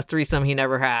about a threesome he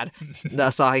never had. The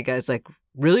Asahi guy's like,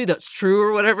 really? That's true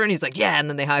or whatever? And he's like, yeah, and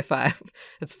then they high five.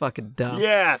 It's fucking dumb.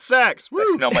 Yeah, sex. Woo.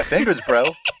 Sex on my fingers, bro.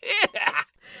 Yeah.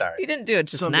 He Sorry. didn't do it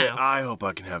just Someday now. I hope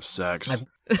I can have sex.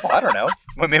 Well, I don't know.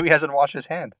 Well, maybe he hasn't washed his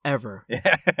hand. Ever.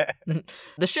 Yeah.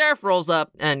 The sheriff rolls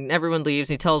up and everyone leaves.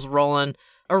 He tells Roland,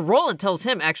 or Roland tells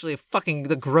him actually fucking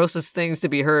the grossest things to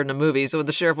be heard in a movie. So when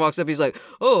the sheriff walks up, he's like,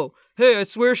 oh, hey, I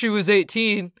swear she was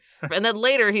 18. And then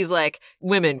later he's like,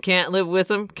 women can't live with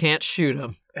him, can't shoot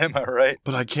him. Am I right?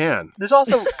 But I can. This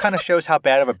also kind of shows how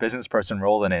bad of a business person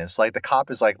Roland is. Like, the cop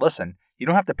is like, listen, you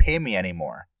don't have to pay me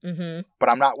anymore, Mm-hmm. but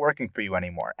I'm not working for you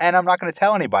anymore. And I'm not going to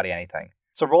tell anybody anything.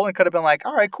 So Roland could have been like,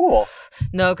 all right, cool.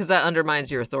 No, because that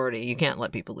undermines your authority. You can't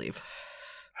let people leave.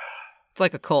 It's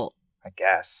like a cult, I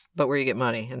guess. but where you get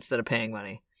money instead of paying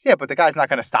money. Yeah, but the guy's not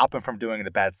going to stop him from doing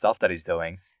the bad stuff that he's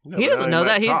doing. Yeah, He but doesn't now know might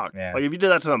that. He's- talk. Yeah. Like, if you did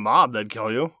that to the mob, they'd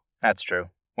kill you. That's true.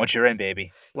 Once you're in,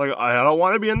 baby. Like, I don't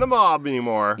want to be in the mob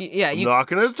anymore. Yeah, I'm you. not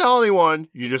going to tell anyone.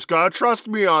 You just got to trust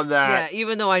me on Yeah, that.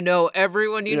 even though I know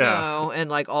everyone you Yeah. know and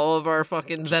like all of our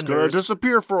fucking Just going to vendors.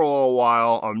 disappear for a little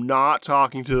while. I'm not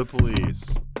talking to the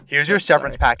police. Here's your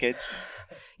severance package.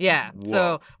 Yeah. Whoa.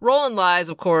 So Roland lies,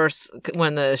 of course,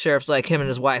 when the sheriff's like, him and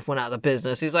his wife went out of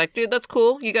business. He's like, dude, that's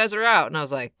cool. You guys are out. And I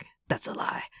was like, that's a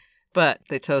lie. But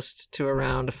they toast to a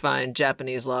round of fine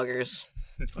Japanese lagers.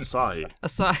 Asahi.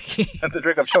 Asahi. The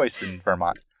drink of choice in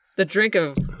Vermont. The drink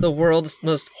of the world's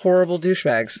most horrible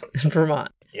douchebags in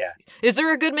Vermont. Yeah. Is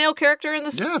there a good male character in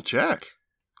this? Yeah, Jack.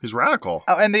 He's radical.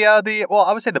 Oh, and well,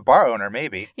 I would say the bar owner,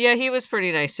 maybe. Yeah, he was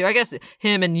pretty nice too. I guess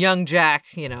him and young Jack,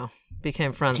 you know,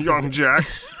 became friends. 'cause- Young Jack.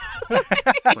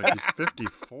 It's like he's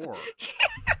 54.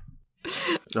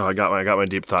 Oh, I got my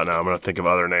deep thought now. I'm going to think of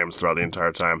other names throughout the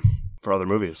entire time. For other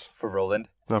movies. For Roland.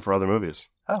 No, for other movies.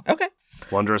 Okay.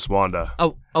 Wondrous Wanda.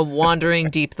 A wandering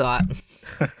deep thought.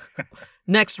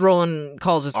 Next, Roland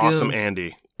calls his Awesome goons.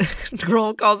 Andy.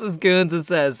 Roland calls his goons and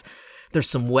says, there's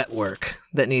some wet work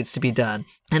that needs to be done.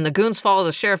 And the goons follow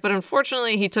the sheriff, but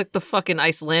unfortunately he took the fucking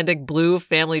Icelandic blue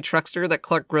family truckster that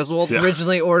Clark Griswold Yeah.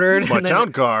 originally ordered. My and then-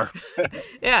 town car.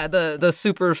 Yeah, the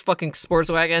super fucking sports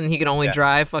wagon. He can only Yeah.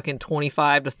 drive fucking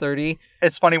 25 to 30.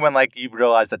 It's funny when, like, you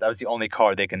realize that was the only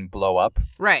car they can blow up.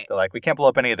 Right. They're like, we can't blow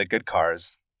up any of the good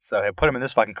cars. So they put him in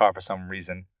this fucking car for some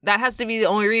reason. That has to be the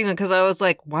only reason, because I was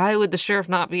like, why would the sheriff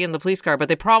not be in the police car? But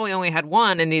they probably only had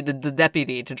one and needed the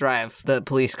deputy to drive the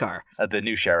police car. The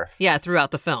new sheriff. Yeah,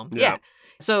 throughout the film. Yeah. Yeah.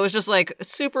 So it was just like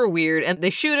super weird. And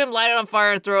they shoot him, light it on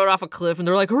fire, and throw it off a cliff. And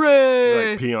they're like,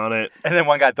 hooray! Like, pee on it. And then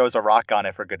one guy throws a rock on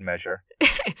it for good measure.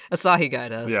 Asahi guy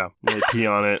does. Yeah, they pee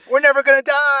on it. We're never gonna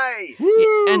die!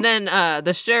 And then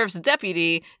the sheriff's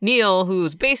deputy, Neil,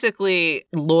 who's basically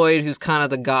Lloyd, who's kind of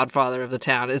the godfather of the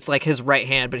town. It's like his right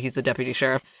hand, but he's the deputy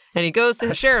sheriff. And he goes to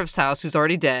the sheriff's house, who's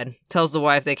already dead, tells the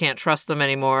wife they can't trust them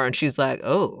anymore. And she's like,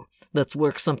 oh, let's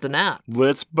work something out.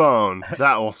 Let's bone.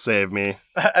 That will save me.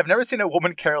 I've never seen a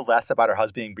woman care less about her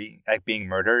husband being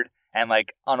murdered and,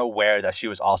 like, unaware that she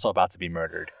was also about to be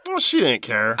murdered. Well, she didn't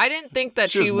care. I didn't think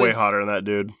that she was she way hotter than that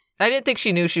dude. I didn't think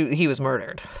she knew he was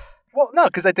murdered. Well, no,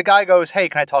 because, like, the guy goes, hey,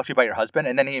 can I talk to you about your husband?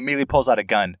 And then he immediately pulls out a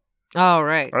gun. Oh,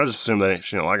 right. I just assumed that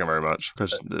she didn't like him very much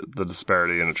because the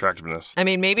disparity in attractiveness. I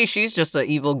mean, maybe she's just an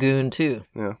evil goon, too.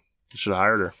 Yeah, you should have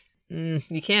hired her.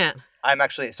 You can't. I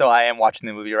am watching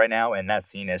the movie right now, and that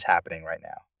scene is happening right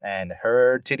now. And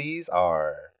her titties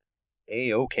are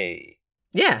A-okay.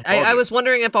 Yeah, I was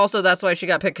wondering if also that's why she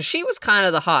got picked, because she was kind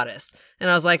of the hottest. And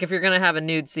I was like, if you're going to have a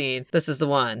nude scene, this is the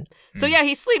one. So yeah,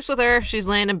 he sleeps with her. She's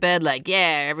laying in bed like,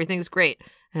 yeah, everything's great.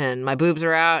 and my boobs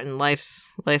are out, and life's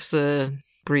a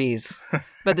breeze.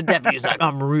 But the deputy's like,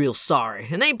 I'm real sorry.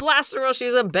 And they blast her while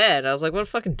she's in bed. I was like, what a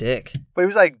fucking dick. But he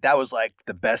was like, that was like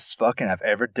the best fucking I've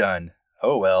ever done.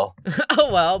 Oh, well.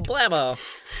 Oh, well, blammo.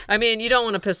 I mean, you don't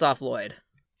want to piss off Lloyd.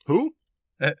 Who?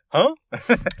 Huh?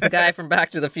 The guy from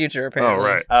Back to the Future, apparently. Oh,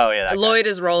 right. Oh, yeah. That guy. Lloyd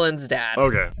is Roland's dad.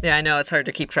 Okay. Yeah, I know it's hard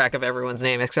to keep track of everyone's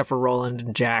name except for Roland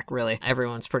and Jack, really.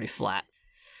 Everyone's pretty flat.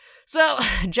 So,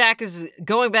 Jack is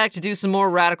going back to do some more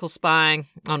radical spying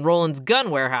on Roland's gun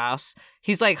warehouse.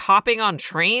 He's like hopping on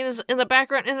trains in the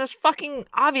background, and it's fucking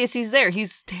obvious he's there.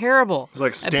 He's terrible. He's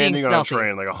like at being standing on a stealthy.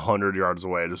 train like 100 yards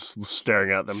away, just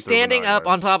staring at them. Standing through up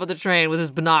on binoculars. top of the train with his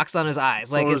binocs on his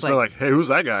eyes. Like, Someone's it's been like, like, hey, who's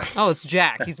that guy? oh, it's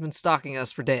Jack. He's been stalking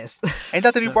us for days. Ain't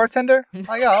that the new bartender?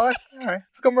 Oh, yeah. All right.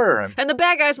 Let's go murder him. And the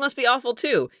bad guys must be awful,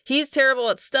 too. He's terrible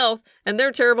at stealth, and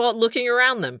they're terrible at looking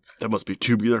around them. That must be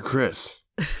Tubular Chris.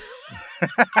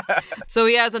 So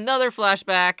he has another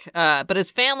flashback, but his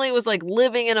family was like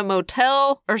living in a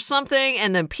motel or something,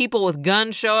 and then people with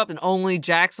guns show up, and only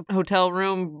Jack's hotel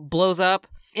room blows up.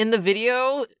 In the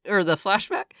video, or the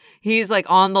flashback, he's like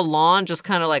on the lawn, just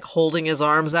kind of like holding his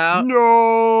arms out.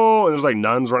 No! And there's like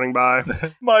nuns running by.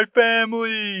 My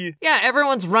family. Yeah,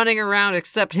 everyone's running around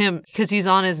except him because he's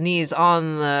on his knees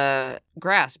on the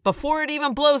grass before it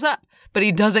even blows up, but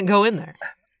he doesn't go in there.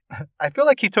 I feel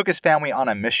like he took his family on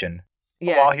a mission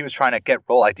Yeah. while he was trying to get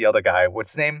roll like the other guy.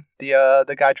 What's his name?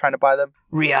 The guy trying to buy them?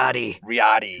 Riyadi.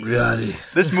 Riyadi.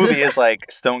 This movie is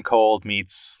like Stone Cold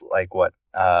meets like what?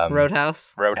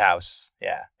 Roadhouse. Roadhouse.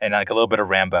 Yeah. And like a little bit of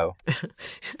Rambo.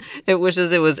 It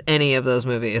wishes it was any of those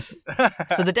movies.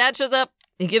 So the dad shows up.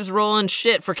 He gives Roland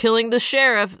shit for killing the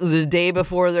sheriff the day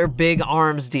before their big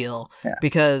arms deal. Yeah.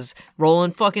 Because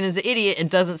Roland fucking is an idiot and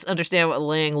doesn't understand what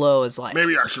laying low is like.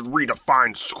 Maybe I should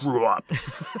redefine screw up.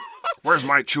 Where's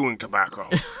my chewing tobacco?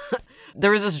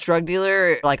 There was this drug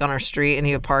dealer like on our street, and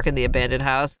he would park in the abandoned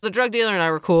house. The drug dealer and I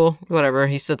were cool. Whatever.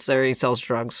 He sits there, he sells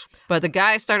drugs. But the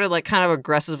guy started like kind of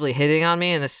aggressively hitting on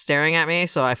me and is staring at me,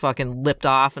 so I fucking lipped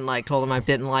off and like told him I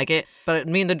didn't like it. But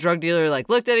me and the drug dealer like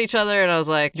looked at each other, and I was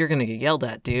like, you're gonna get yelled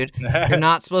at, dude. You're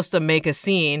not supposed to make a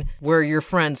scene where your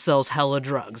friend sells hella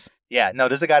drugs. Yeah, no,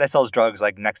 there's a guy that sells drugs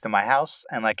like next to my house,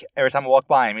 and like every time I walk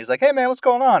by him, he's like, "Hey man, what's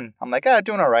going on?" I'm like,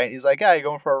 doing all right." He's like, "Yeah, you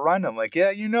going for a run?" I'm like,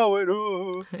 "Yeah, you know it."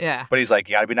 Ooh. Yeah. But he's like,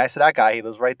 "You gotta be nice to that guy. He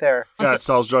lives right there." Yeah, it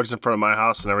sells drugs in front of my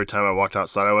house, and every time I walked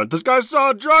outside, I went, this guy's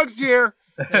selling drugs here.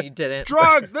 No, you didn't.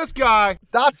 Drugs, this guy.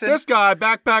 Dotson. This guy,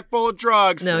 backpack full of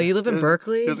drugs. No, you live in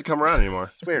Berkeley? He doesn't come around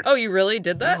anymore. It's weird. Oh, you really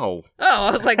did that? No. Oh,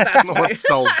 I was like, that's No one weird.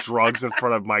 sells drugs in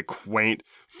front of my quaint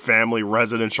family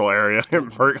residential area in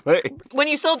Berkeley. When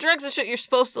you sell drugs and shit, you're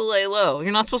supposed to lay low.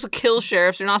 You're not supposed to kill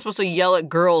sheriffs. You're not supposed to yell at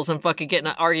girls and fucking get in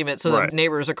an argument so Right. the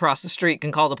neighbors across the street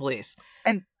can call the police.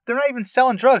 And they're not even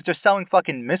selling drugs. They're selling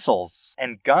fucking missiles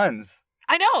and guns.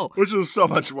 I know. Which is so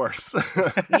much worse.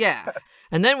 Yeah.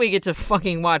 And then we get to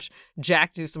fucking watch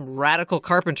Jack do some radical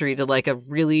carpentry to like a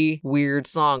really weird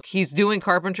song. He's doing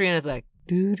carpentry and it's like,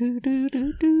 do do do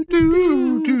do do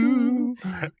do do.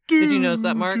 Did you notice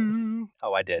that, Mark?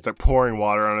 Oh, I did. It's like pouring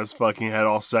water on his fucking head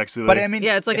all sexy. But I mean,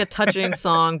 Yeah, it's like a touching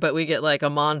song, but we get like a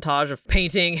montage of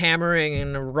painting, hammering,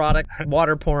 and erotic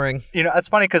water pouring. you know, it's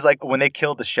funny because like when they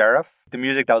killed the sheriff, the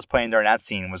music that was playing during that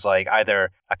scene was like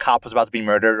either a cop was about to be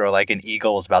murdered or like an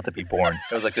eagle was about to be born.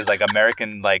 It was like this like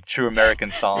American, like true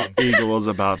American song. Eagle is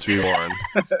about to be born.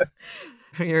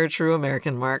 You're a true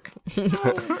American, Mark.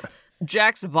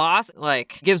 Jack's boss,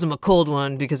 like, gives him a cold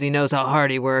one because he knows how hard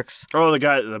he works. Oh, the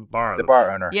guy at the bar. The bar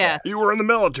owner. Yeah. You were in the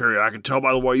military. I can tell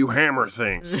by the way you hammer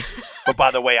things. But by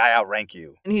the way, I outrank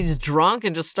you. And he's drunk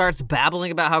and just starts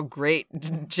babbling about how great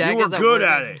Jack You were is good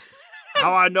at working. it.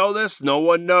 How I know this? No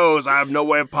one knows. I have no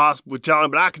way of possibly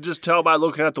telling, but I can just tell by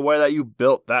looking at the way that you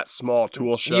built that small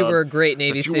tool shed. You were a great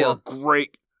Navy that you SEAL. were a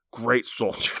great, great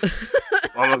soldier.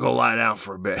 I'm gonna go lie down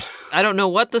for a bit. I don't know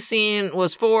what the scene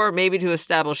was for, maybe to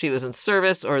establish he was in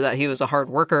service or that he was a hard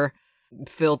worker.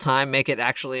 Fill time, make it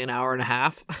actually an hour and a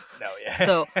half. No, yeah.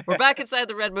 So we're back inside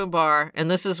the Red Moon Bar,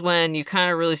 and this is when you kind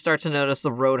of really start to notice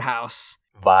the Roadhouse.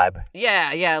 Vibe.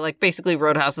 Yeah, like basically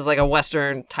Roadhouse is like a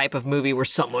Western type of movie where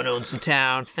someone owns the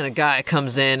town and a guy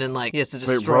comes in and like he has to Wait,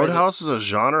 destroy Roadhouse is a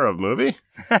genre of movie?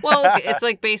 Well, it's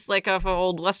like based like off an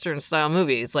old Western style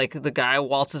movie. It's like the guy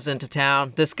waltzes into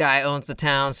town, this guy owns the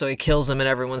town, so he kills him and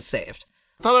everyone's saved.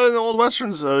 I thought in the old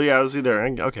westerns, yeah, it was either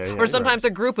okay. Yeah, Or sometimes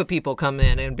a group of people come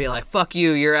in and be like, fuck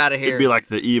you, you're out of here. it'd be like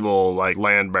the evil like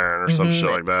land baron or some shit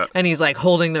like that, and he's like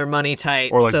holding their money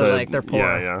tight or like so the like they're poor.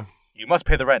 Yeah. You must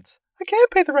pay the rent. I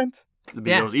can't pay the rent. It'd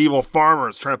be Yeah. those evil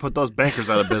farmers trying to put those bankers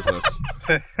out of business.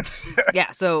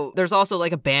 Yeah, so there's also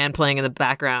like a band playing in the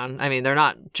background. I mean, they're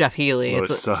not Jeff Healey.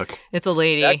 Those suck. It's a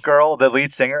lady. That girl, the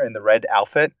lead singer in the red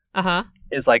outfit, Uh-huh.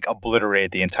 is like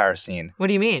obliterated the entire scene. What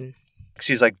do you mean?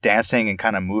 She's like dancing and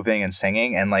kind of moving and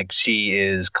singing, and like she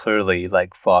is clearly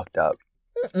like fucked up.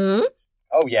 Mm-hmm.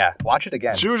 Oh yeah, watch it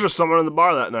again. She was just someone in the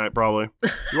bar that night, probably.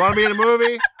 You want to be in a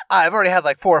movie? I've already had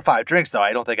like 4 or 5 drinks though.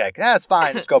 I don't think it's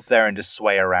fine. Just go up there and just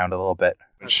sway around a little bit.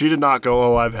 She did not go,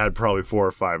 oh, I've had probably 4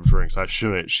 or 5 drinks. I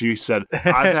shouldn't. She said,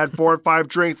 I've had 4 or 5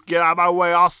 drinks. Get out of my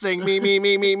way. I'll sing.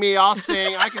 Me. I'll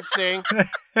sing. I can sing.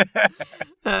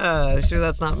 Sure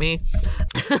that's not me.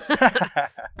 All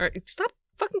right, stop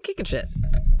fucking kicking shit.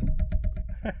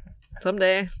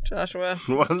 Someday, Joshua.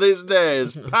 One of these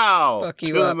days, pow, Fuck you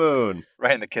to the up. moon.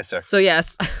 Right in the kisser. So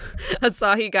yes,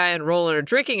 Asahi Guy and Roland are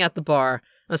drinking at the bar.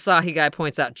 Asahi Guy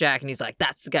points out Jack, and he's like,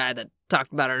 "That's the guy that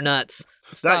talked about our nuts."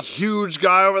 That Stop. huge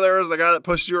guy over there is the guy that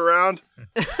pushed you around?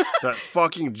 That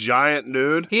fucking giant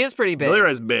dude? He is pretty big. Billy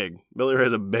Ray's big. Billy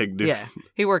Ray's a big dude. Yeah,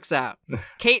 he works out.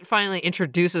 Kate finally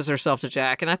introduces herself to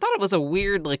Jack, and I thought it was a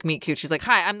weird, like, meet cute. She's like,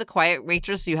 "Hi, I'm the quiet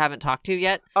waitress you haven't talked to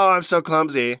yet." Oh, I'm so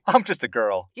clumsy. I'm just a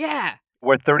girl. Yeah.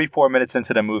 We're 34 minutes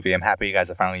into the movie. I'm happy you guys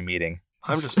are finally meeting.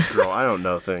 I'm just a girl. I don't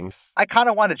know things. I kind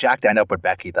of wanted Jack to end up with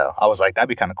Becky, though. I was like, that'd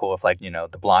be kind of cool if, like, you know,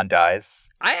 the blonde dies.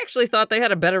 I actually thought they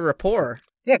had a better rapport.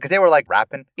 Yeah, because they were, like,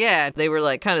 rapping. Yeah, they were,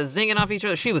 like, kind of zinging off each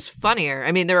other. She was funnier.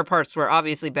 I mean, there were parts where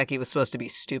obviously Becky was supposed to be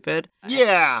stupid.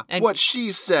 Yeah, And- what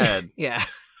she said. Yeah.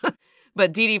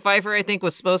 But Dee Dee Pfeiffer, I think,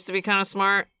 was supposed to be kind of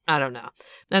smart. I don't know.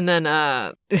 And then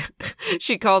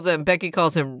Becky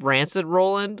calls him Rancid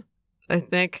Roland, I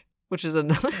think, which is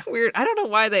another weird. I don't know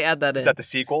why they add that in. Is that the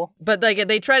sequel? But like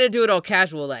they try to do it all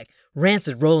casual, like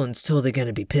Rancid Roland's totally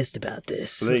gonna be pissed about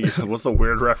this. What's the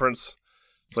weird reference?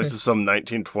 It's like to some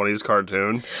 1920s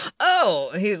cartoon.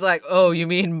 Oh, he's like, oh, you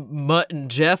mean Mutt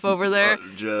and Jeff over there?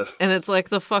 Jeff. And it's like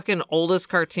the fucking oldest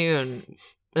cartoon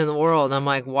in the world. And I'm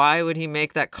like, why would he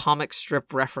make that comic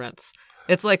strip reference?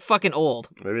 It's like fucking old.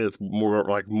 Maybe it's more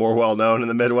well known in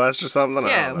the Midwest or something. I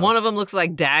Yeah, don't know. one of them looks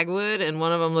like Dagwood, and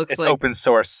one of them looks It's like open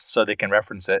source, so they can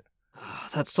reference it. Oh,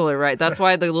 that's totally right. That's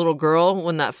why the little girl,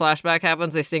 when that flashback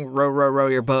happens, they sing "Row, row, row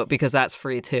your boat" because that's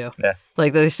free too. Yeah.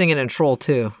 Like they sing it in Troll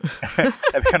 2. It'd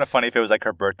be kind of funny if it was like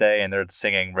her birthday and they're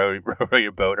singing row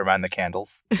your boat around the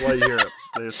candles. Well, you hear it.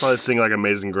 They probably sing like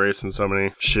Amazing Grace in so many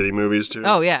shitty movies too.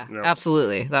 Oh yeah, Yeah.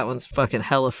 absolutely. That one's fucking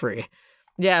hella free.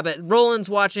 Yeah, but Roland's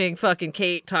watching fucking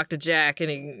Kate talk to Jack, and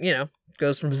he,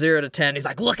 goes from 0 to 10. He's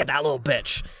like, "Look at that little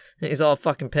bitch." And he's all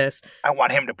fucking pissed. I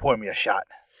want him to pour me a shot.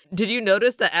 Did you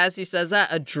notice that as he says that,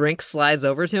 a drink slides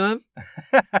over to him?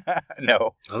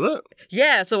 No. Does it?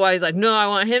 Yeah, so while he's like, "No, I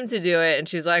want him to do it," and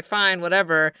she's like, "Fine,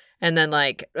 whatever," and then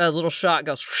like a little shot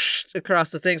goes across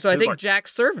the thing. So I He's think like- Jack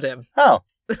served him. Oh.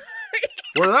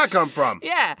 Where did that come from?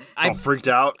 Yeah, All freaked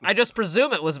out. I just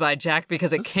presume it was by Jack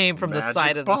because it came from the magic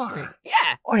side of the bar. screen.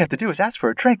 Yeah, All you have to do is ask for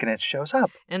a drink and it shows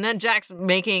up. and then Jack's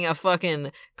making a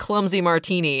fucking clumsy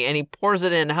martini, and he pours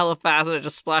it in hella fast, and it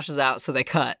just splashes out. So they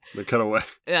cut, They cut away.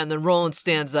 and then Roland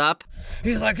stands up.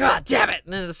 He's like, "God damn it!"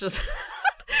 And then it's just,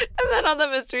 and then on the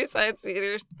Mystery Science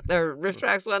Theater or Riff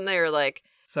Tracks one, they were like,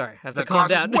 "Sorry, I have to The calm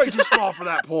glass down." is way too small for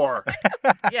that pour.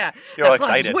 Yeah, You're all that glass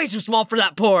is excited. way too small for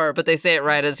that pour. But they say it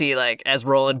right as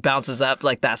Roland bounces up,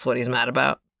 like that's what he's mad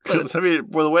about. But it's- I mean,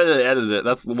 well, the way they edited it,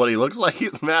 that's what he looks like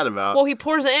he's mad about. well, he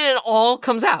pours it in and it all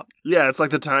comes out. Yeah, it's like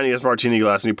the tiniest martini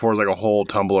glass, and he pours like a whole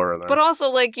tumbler in there. But also,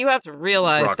 like, you have to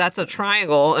realize Brock. that's a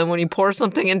triangle, and when you pour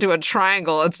something into a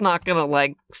triangle, it's not gonna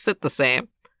like sit the same.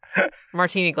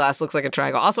 Martini glass looks like a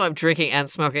triangle. Also, I'm drinking and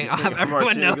smoking. Everyone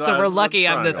Martini knows, so glass we're is a lucky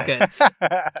I'm this good.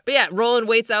 But yeah, Roland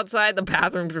waits outside the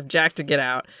bathroom for Jack to get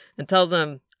out and tells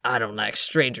him, "I don't like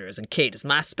strangers, and Kate is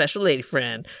my special lady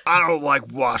friend." I don't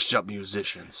like washed up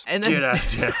musicians. And then- Get out of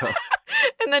town.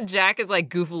 And then Jack is like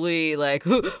goofily like,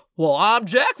 "Well, I'm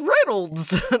Jack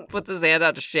Reynolds." Puts his hand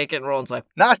out to shake it, and Roland's like,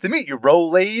 Nice to meet you,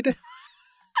 Rolade.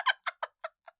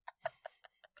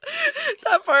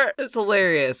 that part is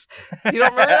hilarious. You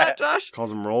don't remember that, Josh?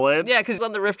 Calls him Rolade? Yeah, because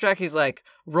on the riff track, he's like,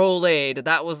 "Rolade."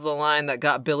 That was the line that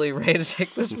got Billy Ray to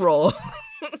take this role.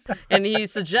 And he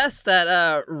suggests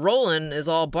that Roland is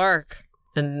all bark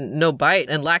and no bite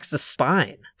and lacks the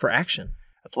spine for action.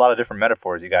 That's a lot of different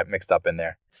metaphors you got mixed up in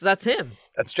there. So that's him.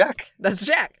 That's Jack. That's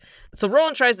Jack. So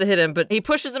Roland tries to hit him, but he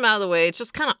pushes him out of the way. It's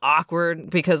just kind of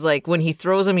awkward because, like, when he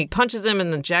throws him, he punches him,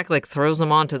 and then Jack, like, throws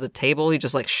him onto the table. He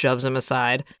just, like, shoves him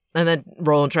aside. And then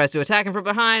Roland tries to attack him from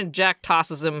behind. Jack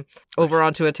tosses him over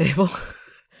onto a table.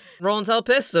 Roland's hell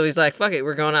pissed, so he's like, fuck it,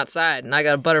 we're going outside. And I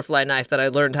got a butterfly knife that I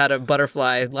learned how to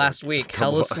butterfly last week.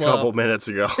 Hella A slow. couple minutes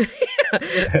ago.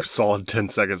 Solid 10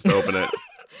 seconds to open it.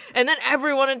 And then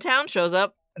everyone in town shows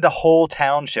up, The whole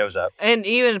town shows up. and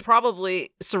even probably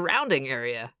surrounding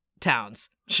area towns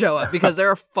show up because there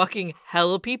are fucking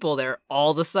hella people there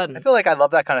all of a I sudden. feel like I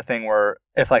love that kind of thing where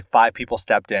if like 5 people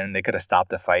stepped in, they could have stopped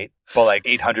the fight. But like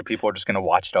 800 people are just going to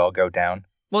watch it all go down.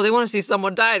 Well, they want to see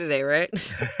someone die today, right?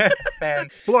 Man,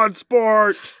 Blood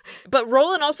sport. But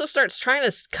Roland also starts trying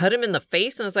to cut him in the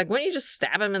face, and it's like, why don't you just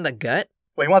stab him in the gut?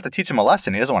 well, he wants to teach him a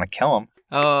lesson. He doesn't want to kill him.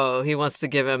 Oh, he wants to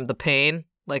give him the pain,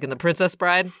 like in The Princess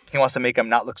Bride? He wants to make him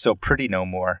not look so pretty no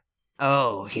more.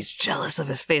 Oh, he's jealous of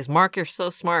his face. Mark, you're so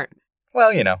smart.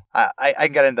 Well, you know, I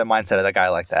can get into the mindset of a guy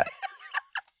like that.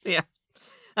 Yeah.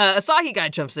 Asahi guy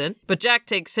jumps in, but Jack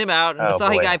takes him out, and Oh,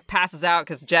 Asahi boy. guy passes out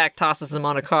because Jack tosses him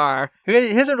on a car. He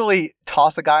doesn't really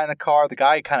toss the guy in the car. The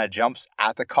guy kind of jumps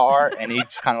at the car and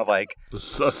he's kind of like,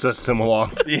 Just assist him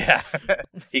along. yeah,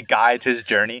 he guides his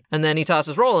journey. And then he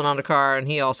tosses Roland on a car, and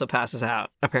he also passes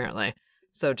out, apparently.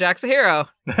 So Jack's a hero.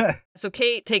 So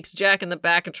Kate takes Jack in the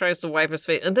back and tries to wipe his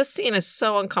face. And this scene is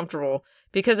so uncomfortable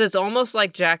because it's almost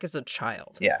like Jack is a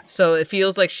child. Yeah. So it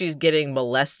feels like she's getting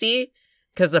molesty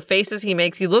because the faces he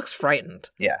makes, he looks frightened.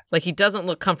 Yeah. Like he doesn't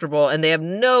look comfortable, and they have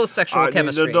no sexual I need an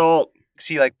chemistry. adult.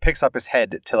 She like picks up his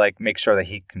head to like make sure that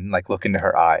he can like look into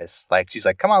her eyes. Like she's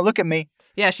like, come on, look at me.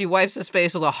 Yeah, she wipes his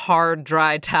face with a hard,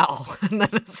 dry towel. And then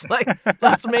it's like,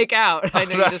 let's make out. I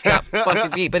know you just got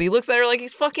fucking beat. But he looks at her like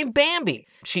he's fucking Bambi.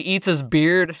 She eats his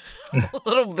beard a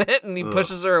little bit, and he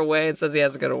pushes her away and says he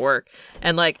has to go to work.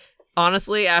 And like,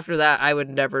 honestly, after that, I would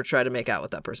never try to make out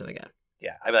with that person again.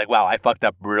 Yeah. I'd be like, wow, I fucked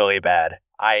up really bad.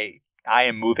 I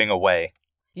am moving away.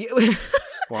 You-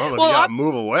 Well, if Well, you gotta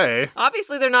move away.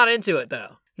 Obviously, they're not into it,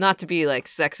 though. Not to be like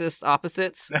sexist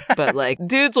opposites, but like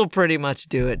dudes will pretty much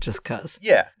do it just cuz.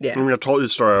 Yeah. Yeah. I mean, I told you the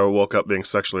story. I woke up being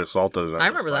sexually assaulted. And I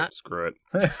was remember like, that. Screw it.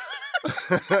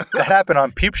 That happened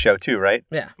on Peep Show too, right?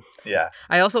 Yeah. Yeah.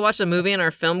 I also watched a movie in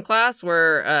our film class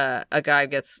where a guy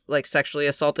gets like sexually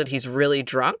assaulted. He's really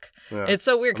drunk. Yeah. It's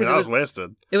so weird I mean, because I was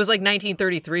wasted. it was like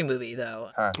 1933 movie though.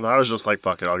 And I was just like,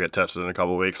 fuck it, I'll get tested in a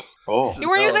couple weeks. Oh. You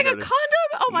were using a Already.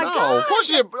 condom? Oh my no, god! of course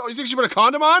you think she put a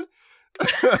condom on?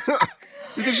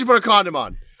 You think she put a condom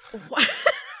on?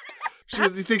 You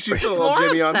think she put a She's little more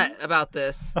Jimmy on? upset about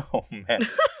this. Oh man.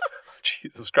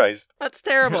 Jesus Christ. That's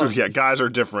terrible. So, yeah, guys are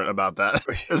different about that.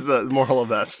 Is the moral of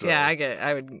that story? Yeah,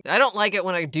 I don't like it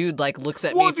when a dude like looks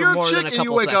at Well, me if for you're a more chick than a and couple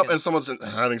you wake seconds. up and someone's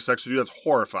having sex with you, that's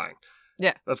horrifying.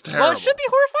 Yeah. That's terrible. Well, it should be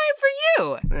horrifying for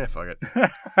you. Yeah, fuck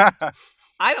it.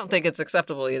 I don't think it's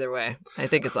acceptable either way. I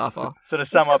think it's awful. So to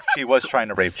sum up, she was trying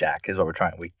to rape Jack, is what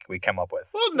we came up with.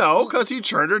 Well, no, because he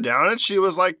turned her down and she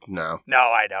was like, no. No,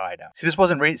 I know. She just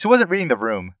wasn't reading. She wasn't reading the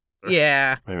room.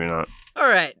 Yeah. Maybe not. All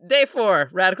right, day 4,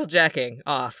 radical jacking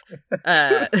off.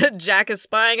 Jack is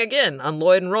spying again on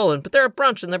Lloyd and Roland, but they're at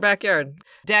brunch in their backyard.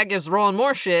 Dad gives Roland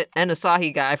more shit and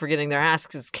Asahi guy for getting their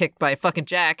asses kicked by fucking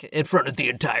Jack in front of the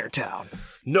entire town.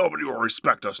 Nobody will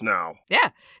respect us now. Yeah,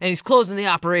 and he's closing the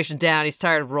operation down. He's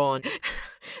tired of Roland.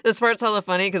 This part's hella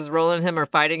funny because Roland and him are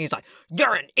fighting. He's like,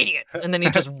 "You're an idiot," and then he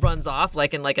just runs off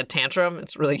like in like a tantrum.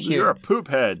 It's really cute. You're a poop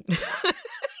head.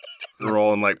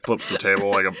 Roland like flips the table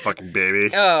like a fucking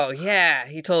baby. Oh, yeah,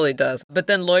 he totally does. But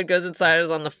then Lloyd goes inside, is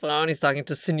on the phone. He's talking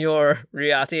to Signor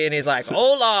Riati, and he's like,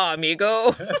 hola,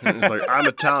 amigo. He's like, I'm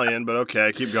Italian, but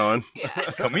okay, keep going.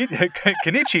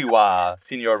 Konnichiwa,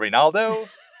 Signor Rinaldo.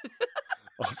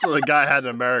 Also, the guy had an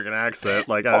American accent.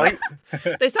 Like,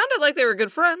 They sounded like they were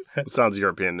good friends. it sounds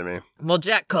European to me. Well,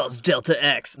 Jack calls Delta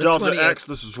X. the Delta 28th. X,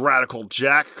 this is Radical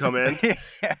Jack. Come in.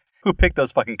 Who picked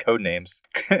those fucking code names?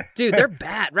 Dude, they're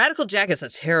bad. Radical Jack is a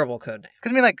terrible code name.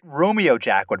 Because I mean, like Romeo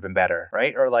Jack would have been better,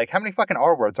 right? Or like, how many fucking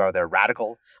R words are there?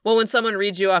 Radical. Well, when someone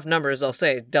reads you off numbers, they'll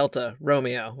say Delta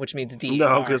Romeo, which means D.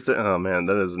 No, because oh man,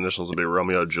 then his initials would be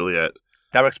Romeo Juliet.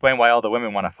 That would explain why all the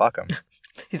women want to fuck him.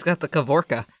 He's got the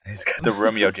Kavorka. He's got the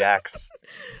Romeo Jacks.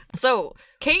 So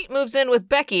Kate moves in with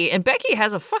Becky, and Becky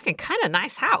has a fucking kind of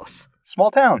nice house.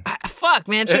 Small town. Fuck,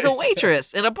 man, she's a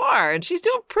waitress in a bar, and she's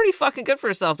doing pretty fucking good for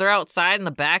herself. They're outside in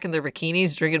the back in their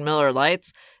bikinis drinking Miller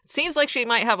Lights. It seems like she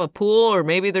might have a pool, or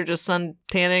maybe they're just sun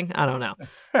tanning. I don't know.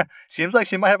 Seems like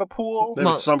she might have a pool. There's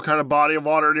Well- some kind of body of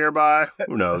water nearby.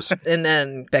 Who knows? And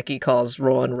then Becky calls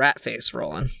Roland Ratface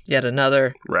Roland. Yet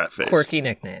another Rat face. quirky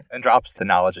nickname. And drops the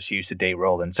knowledge that she used to date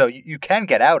Roland. So you can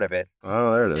get out of it.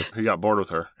 Oh, there it is. He got bored with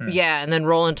her. Yeah, and then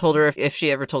Roland told her if she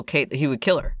ever told Kate that he would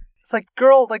kill her. It's like,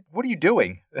 girl, like, what are you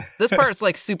doing? This part's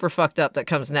like super fucked up that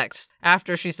comes next.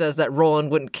 After she says that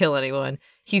Roland wouldn't kill anyone,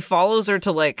 He follows her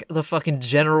to like the fucking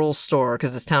general store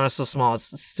because this town is so small.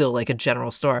 It's still like a general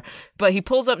store. But he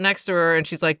pulls up next to her and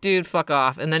she's like, dude, fuck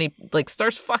off. And then he like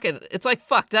starts fucking, it's like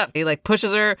fucked up. He like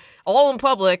pushes her all in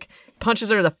public, punches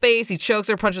her in the face. He chokes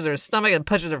her, punches her in the stomach and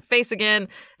punches her face again.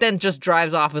 Then just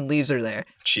drives off and leaves her there.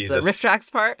 Jesus. The riff tracks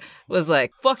part was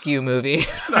like, fuck you, movie.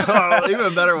 No,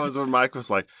 even better was when Mike was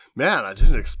like, man, I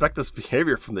didn't expect this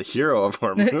behavior from the hero of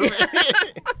our movie.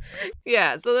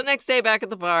 Yeah, so the next day back at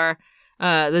the bar,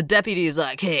 the deputy is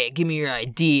like, hey, give me your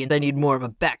ID, and I need more of a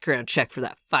background check for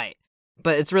that fight.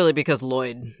 But it's really because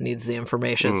Lloyd needs the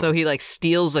information. So he like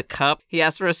steals a cup. He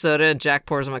asks for a soda and Jack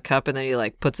pours him a cup and then he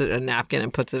like puts it in a napkin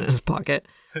and puts it in his pocket.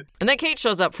 And then Kate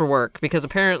shows up for work because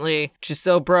apparently she's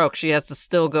so broke she has to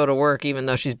still go to work even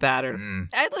though she's battered.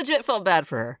 I legit felt bad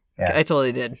for her. Yeah. I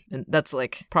totally did. And that's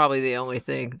like probably the only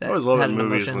thing that I always love had in an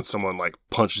movies emotion. when someone like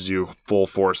punches you full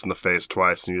force in the face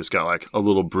twice and you just got like a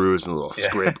little bruise and a little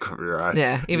scrape cover your eye.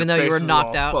 Yeah, even Your though you were face is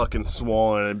knocked all out. fucking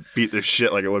swollen and beat the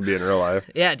shit like it would be in real life.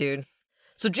 Yeah, dude.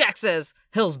 So Jack says,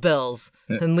 Hill's bells,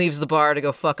 and leaves the bar to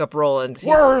go fuck up Roland.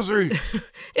 Where is he?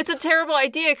 It's a terrible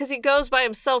idea because he goes by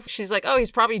himself. She's like, oh,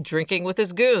 he's probably drinking with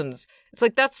his goons. It's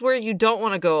like, that's where you don't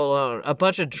want to go alone. A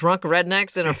bunch of drunk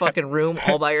rednecks in a fucking room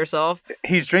all by yourself.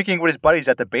 He's drinking with his buddies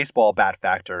at the baseball bat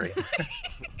factory.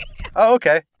 Oh,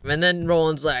 okay. And then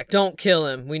Roland's like, don't kill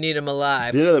him. We need him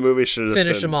alive. The end of the movie should have just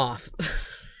Finish been him off.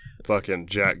 fucking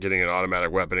Jack getting an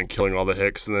automatic weapon and killing all the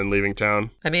Hicks and then leaving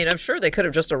town. I mean, I'm sure they could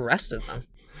have just arrested them.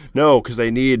 No, because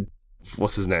they need...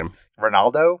 What's his name?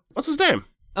 Ronaldo? What's his name?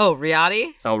 Oh, Riotti?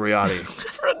 El Riotti.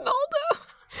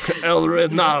 Ronaldo? El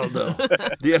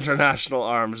Ronaldo. The international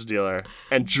arms dealer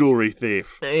and jewelry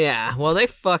thief. Yeah, well, they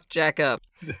fucked Jack up.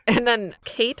 And then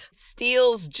Kate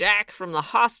steals Jack from the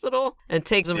hospital and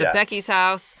takes him to Becky's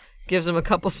house, gives him a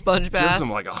couple sponge baths. Gives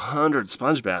him like 100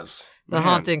 sponge baths. The Man,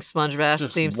 haunting sponge bath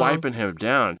just theme song. wiping him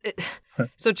down.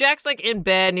 So Jack's like in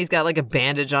bed and he's got like a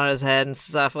bandage on his head and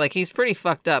stuff. Like he's pretty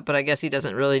fucked up, but I guess he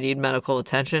doesn't really need medical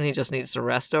attention. He just needs to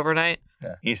rest overnight.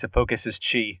 Yeah. He needs to focus his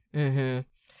chi. Mm-hmm.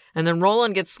 And then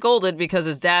Roland gets scolded because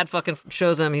his dad fucking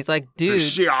shows him. He's like, The dude.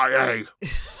 CIA.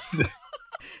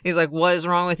 He's like, what is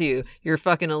wrong with you? You're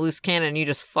fucking a loose cannon. You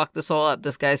just fucked this all up.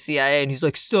 This guy's CIA. And he's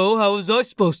like, so how was I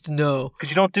supposed to know?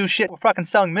 Because you don't do shit. We're fucking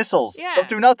selling missiles. Yeah. Don't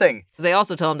do nothing. They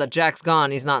also tell him that Jack's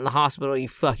gone. He's not in the hospital, you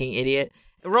fucking idiot.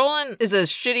 Roland is as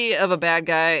shitty of a bad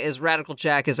guy as Radical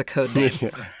Jack is a code name.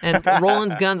 And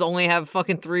Roland's guns only have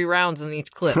fucking 3 rounds in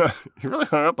each clip. You really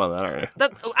hung up on that, aren't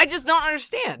you? I just don't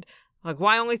understand. Like,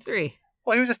 why only 3?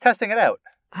 Well, he was just testing it out.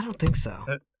 I don't think so.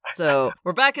 So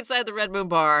we're back inside the Red Moon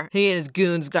Bar. He and his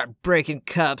goons start breaking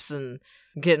cups and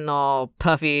getting all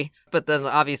puffy. But then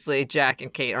obviously Jack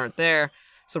and Kate aren't there.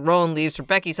 So Roland leaves for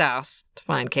Becky's house to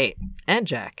find Kate and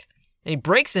Jack. And he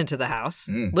breaks into the house.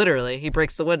 Literally, he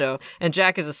breaks the window. And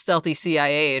Jack is a stealthy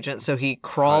CIA agent, so he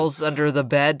crawls under the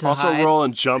bed to Also, hide.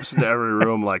 Roland jumps into every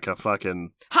room like a fucking...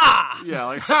 Ha! Yeah,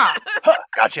 like, ha!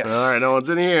 Gotcha. All right, no one's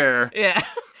in here. Yeah.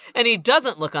 And he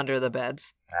doesn't look under the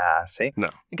beds. See? No.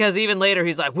 Because even later,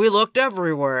 he's like, we looked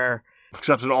everywhere.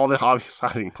 Except in all the obvious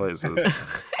hiding places.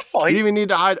 Well, He didn't even need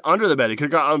to hide under the bed. He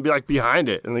could have gone and be like behind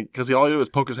it. And because all he did was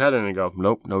poke his head in and go,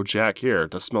 nope, no Jack here.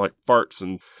 It does smell like farts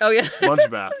and Oh, yeah. sponge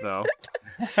bath, though.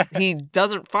 He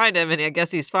doesn't find him, and I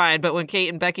guess he's fine. But when Kate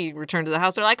and Becky return to the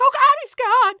house, they're like, oh, God, he's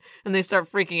gone. And they start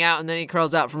freaking out. And then he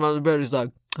crawls out from under the bed. He's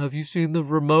like, have you seen the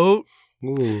remote?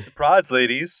 surprise,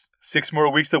 ladies. 6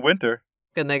 more weeks of winter.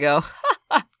 And they go,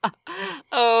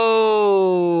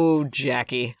 oh,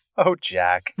 Jackie. Oh,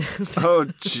 Jack. Oh,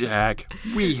 Jack,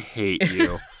 we hate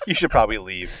you. You should probably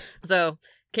leave. So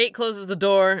Kate closes the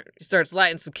door, starts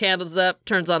lighting some candles up,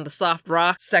 turns on the soft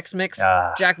rock sex mix.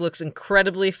 Jack looks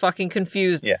incredibly fucking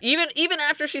confused. Yeah. Even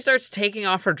after she starts taking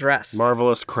off her dress.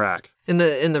 Marvelous crack. In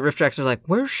the riff tracks are like,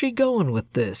 where's she going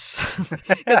with this?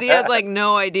 Because he has like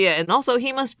no idea. And also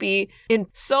he must be in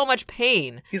so much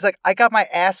pain. He's like, I got my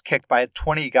ass kicked by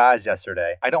 20 guys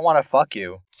yesterday. I don't want to fuck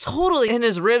you. Totally. And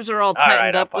his ribs are all right,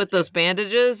 tightened I'll up fuck with you. those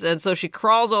bandages. And so she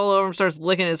crawls all over him, starts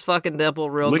licking his fucking nipple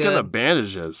real Look at good. the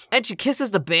bandages. And she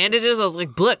kisses the bandages. I was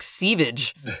like, look,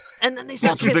 cleavage. And then they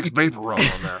start Lots of Vicks Vapor Rub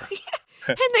on there.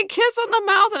 and they kiss on the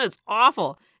mouth, and it's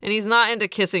awful. And he's not into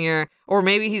kissing her. Or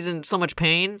maybe he's in so much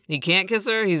pain, he can't kiss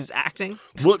her. He's acting.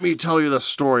 Let me tell you the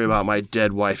story about my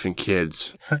dead wife and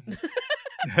kids.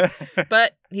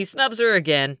 But he snubs her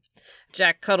again.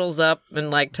 Jack cuddles up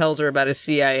and like tells her about his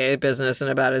CIA business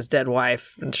and about his dead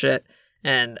wife and shit.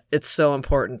 And it's so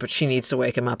important, but she needs to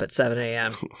wake him up at 7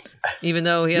 a.m. Even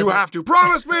though he has You have to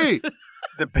promise me!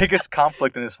 The biggest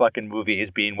conflict in this fucking movie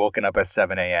is being woken up at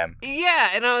 7 a.m.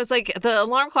 Yeah, and I was like, the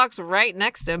alarm clock's right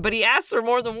next to him, but he asks her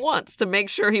more than once to make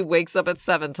sure he wakes up at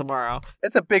 7 tomorrow.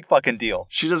 It's a big fucking deal.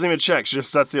 She doesn't even check. She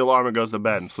just sets the alarm and goes to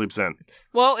bed and sleeps in.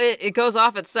 Well, it goes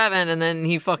off at 7, and then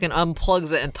he fucking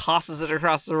unplugs it and tosses it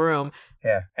across the room.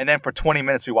 Yeah. And then for 20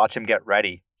 minutes, we watch him get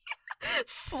ready.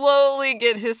 Slowly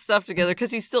get his stuff together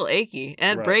because he's still achy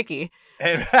and breaky.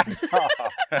 And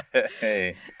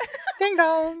hey. Ding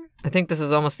dong. I think this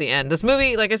is almost the end. This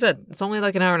movie, like I said, it's only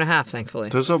like an hour and a half, thankfully.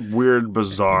 There's a weird,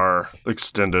 bizarre,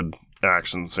 extended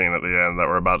action scene at the end that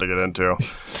we're about to get into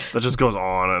that just goes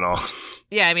on and on.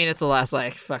 Yeah, I mean, it's the last,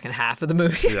 like, fucking half of the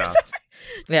movie. Yeah.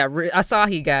 Yeah,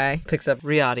 Asahi guy picks up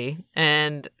Riyadi,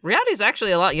 and Riyadi's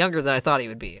actually a lot younger than I thought he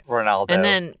would be. Ronaldo. And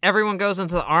then everyone goes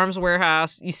into the arms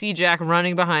warehouse. You see Jack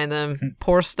running behind them.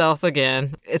 Poor stealth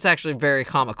again. It's actually very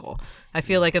comical. I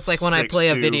feel like it's like when I play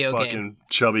a 6'2" video fucking game.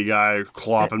 Chubby guy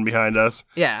clopping behind us.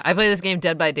 Yeah, I play this game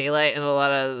Dead by Daylight, and a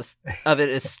lot of it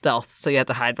is stealth, so you have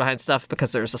to hide behind stuff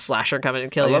because there's a slasher coming to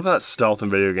kill I you. love that stealth in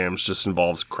video games just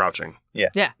involves crouching.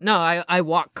 Yeah, no, I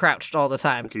walk crouched all the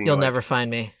time. You'll never find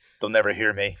me. They'll never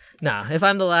hear me. Nah, if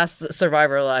I'm the last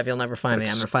survivor alive, you'll never find me.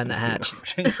 I'm gonna find that hatch.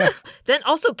 Then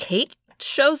also Kate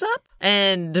shows up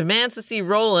and demands to see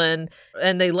Roland,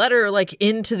 and they let her like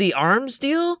into the arms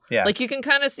deal. Yeah. Like you can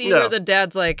kind of see where the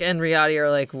dad's like and Riyadi are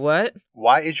like, what?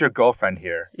 Why is your girlfriend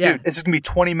here? Yeah. Dude, this is going to be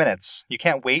 20 minutes. You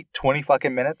can't wait 20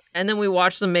 fucking minutes? And then we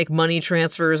watch them make money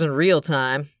transfers in real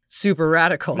time. Super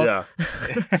radical. Yeah.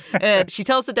 And she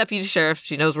tells the deputy sheriff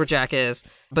she knows where Jack is,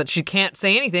 but she can't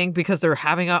say anything because they're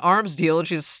having an arms deal and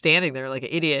she's standing there like an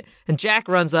idiot. And Jack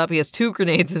runs up, he has 2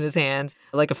 grenades in his hands,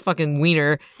 like a fucking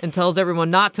wiener, and tells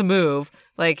everyone not to move.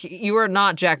 Like, you are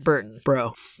not Jack Burton,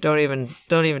 bro. Don't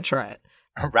even try it.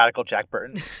 Radical Jack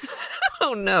Burton.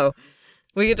 Oh no.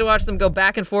 We get to watch them go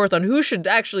back and forth on who should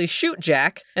actually shoot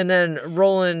Jack, and then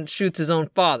Roland shoots his own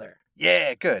father.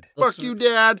 Yeah, good. Fuck you,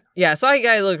 Dad. Yeah, Asahi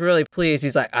guy looked really pleased.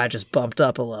 He's like, I just bumped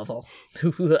up a level.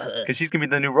 Because he's going to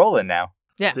be the new Roland now.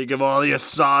 Yeah. Think of all the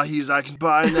Asahis I can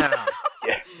buy now.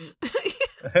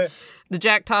 The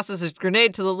Jack tosses his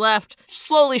grenade to the left,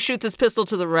 slowly shoots his pistol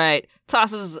to the right,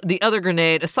 tosses the other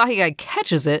grenade. Asahi guy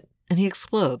catches it, and he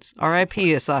explodes.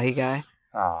 R.I.P. Asahi guy.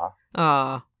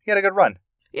 Aw. He had a good run.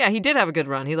 Yeah, he did have a good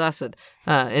run. He lasted.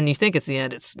 And you think it's the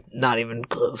end. It's not even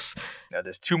close. No,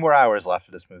 there's 2 more hours left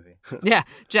of this movie. Yeah,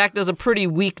 Jack does a pretty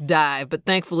weak dive, but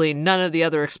thankfully none of the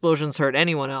other explosions hurt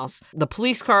anyone else. The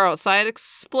police car outside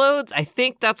explodes. I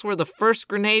think that's where the first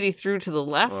grenade he threw to the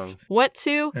left went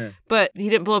to, but he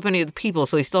didn't blow up any of the people,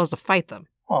 so he still has to fight them.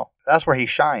 Well, that's where he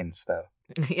shines, though.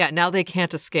 Yeah, now they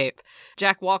can't escape.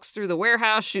 Jack walks through the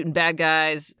warehouse shooting bad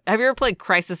guys. Have you ever played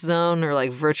Crisis Zone or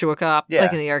like Virtua Cop? Yeah.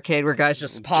 Like in the arcade where guys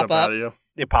just pop Jump up? out of you.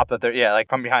 They popped up there, yeah, like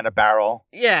from behind a barrel.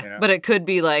 Yeah, You know? but it could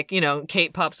be like,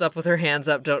 Kate pops up with her hands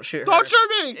up, don't shoot her. Don't shoot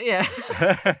me! Yeah.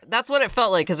 That's what it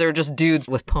felt like because they were just dudes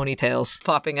with ponytails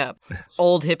popping up.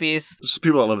 Old hippies. Just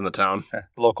people that live in the town.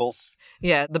 Locals.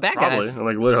 Yeah, the bad Probably. guys.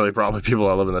 Like, literally, probably people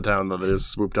that live in the town that is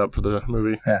swooped up for the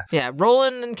movie. Yeah,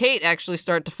 Roland and Kate actually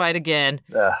start to fight again.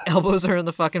 Ugh. Elbows her in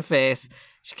the fucking face.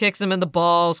 She kicks him in the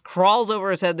balls, crawls over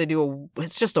his head.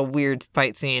 It's just a weird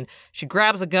fight scene. She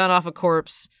grabs a gun off a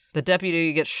corpse. The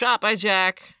deputy gets shot by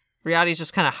Jack. Riyadi's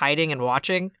just kind of hiding and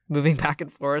watching, moving back and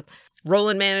forth.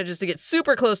 Roland manages to get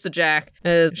super close to Jack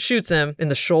and shoots him in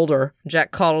the shoulder.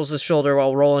 Jack coddles his shoulder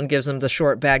while Roland gives him the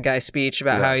short bad guy speech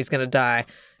about how he's going to die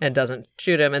and doesn't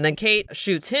shoot him. And then Kate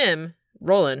shoots him,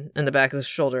 Roland, in the back of the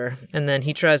shoulder. And then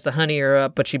he tries to honey her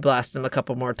up, but she blasts him a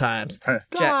couple more times.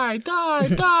 Die!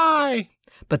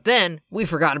 But then we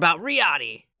forgot about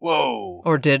Riyadi. Whoa.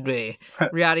 Or did we?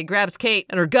 Riyadi grabs Kate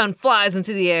and her gun flies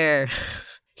into the air.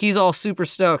 He's all super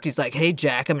stoked. He's like, hey,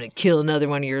 Jack, I'm going to kill another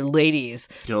one of your ladies.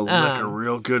 You'll lick her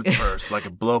real good first, like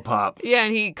a blow pop. Yeah,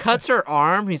 and he cuts her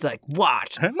arm. He's like,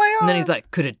 watch. My And then arm. he's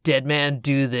like, could a dead man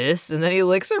do this? And then he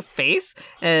licks her face,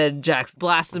 and Jack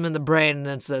blasts him in the brain and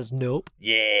then says, nope.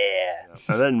 Yeah.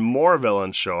 And then more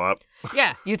villains show up.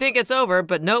 Yeah, you think it's over,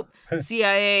 but nope.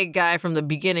 CIA guy from the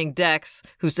beginning, Dex,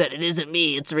 who said, it isn't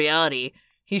me, it's reality.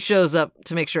 He shows up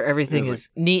to make sure everything is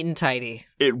neat and tidy.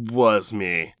 It was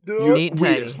me. Neat and We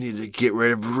tidy. just needed to get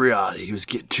rid of Riyadi. He was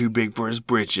getting too big for his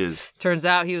britches. Turns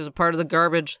out he was a part of the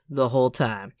garbage the whole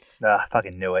time. I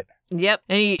fucking knew it. Yep,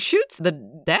 and he shoots the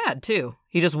dad, too.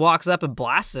 He just walks up and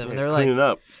blasts him, and He's they're like, cleaning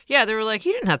up. yeah, they were like,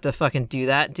 you didn't have to fucking do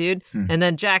that, dude. And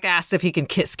then Jack asks if he can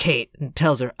kiss Kate and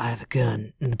tells her, I have a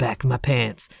gun in the back of my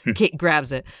pants. Kate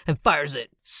grabs it and fires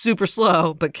it super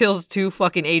slow, but kills 2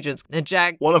 fucking agents. And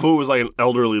Jack, One of whom was like an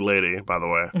elderly lady, by the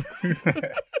way.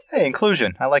 Hey,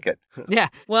 inclusion. I like it. yeah,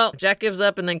 well, Jack gives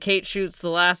up, and then Kate shoots the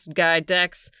last guy,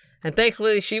 Dex. And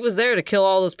thankfully, she was there to kill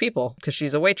all those people because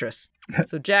she's a waitress.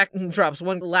 So Jack drops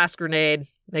one last grenade.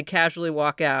 They casually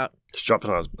walk out. Just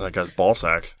dropping on that guy's ball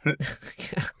sack.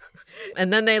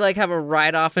 And then they like have a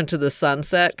ride off into the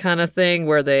sunset kind of thing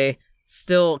where they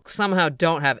still somehow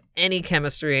don't have any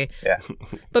chemistry. Yeah.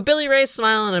 But Billy Ray's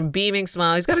smiling a beaming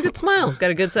smile. He's got a good smile. He's got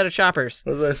a good set of choppers.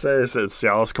 What did they say? They said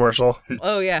Cialis commercial.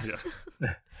 Oh, yeah.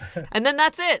 And then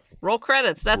that's it. Roll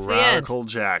credits. That's the end. Radical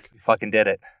Jack. You fucking did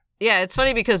it. Yeah, it's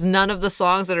funny because none of the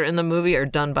songs that are in the movie are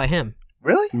done by him.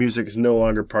 Really? Music is no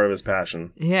longer part of his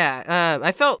passion. Yeah,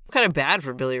 I felt kind of bad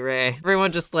for Billy Ray.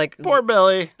 Everyone just like Poor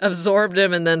Billy. absorbed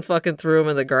him and then fucking threw him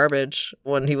in the garbage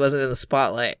when he wasn't in the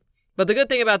spotlight. But the good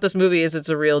thing about this movie is it's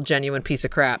a real genuine piece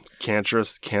of crap.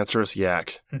 Cancerous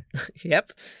yak.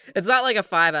 Yep. It's not like a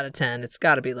 5 out of 10. It's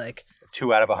got to be like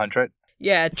 2 out of 100.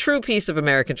 yeah, a true piece of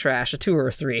American trash, a 2 or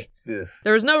a 3. Ugh.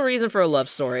 There was no reason for a love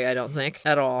story, I don't think,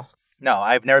 at all. No,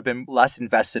 I've never been less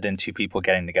invested in two people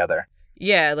getting together.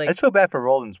 Yeah, I like just feel bad for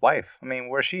Roland's wife. I mean,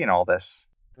 where's she in all this?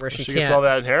 where she She can't. gets all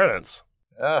that inheritance.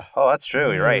 Oh, that's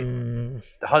true. You're right. Mm.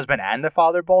 The husband and the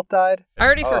father both died. I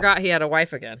already Oh. forgot he had a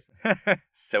wife again.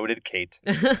 So did Kate.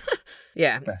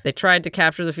 Yeah, they tried to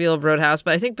capture the feel of Roadhouse,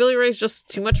 but I think Billy Ray's just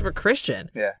too much of a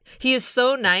Christian. Yeah. He is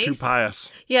so nice. Too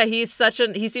pious. Yeah, he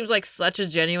seems like such a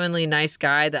genuinely nice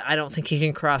guy that I don't think he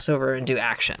can cross over and do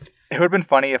action. It would have been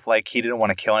funny if, like, he didn't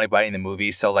want to kill anybody in the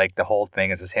movie, so, like, the whole thing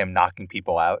is just him knocking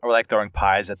people out or, like, throwing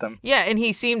pies at them. Yeah, and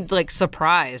he seemed like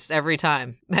surprised every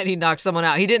time that he knocked someone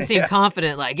out. He didn't seem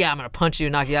confident, like, yeah, I'm going to punch you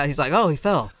and knock you out. He's like, oh, he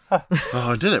fell. Oh,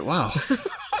 I did it. Wow.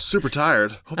 Super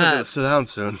tired. Hope I get to sit down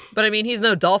soon. But I mean, he's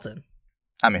no Dalton.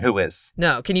 I mean, who is?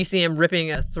 No, can you see him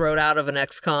ripping a throat out of an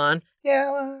ex-con?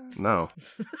 Yeah. Well... No.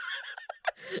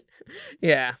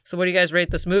 Yeah. So what do you guys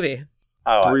rate this movie?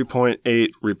 Oh, 3.8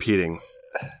 repeating.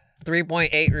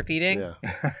 3.8 repeating?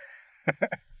 Yeah.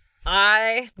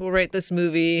 I will rate this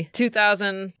movie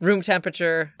 2,000 room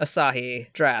temperature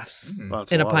Asahi drafts Wow,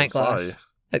 that's in a lot pint of glass.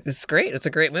 Asahi. It's great. It's a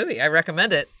great movie. I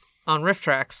recommend it on Riff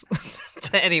Tracks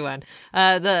to anyone.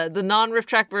 The non-Riff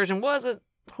Track version wasn't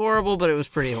horrible, but it was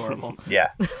pretty horrible. yeah.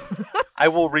 I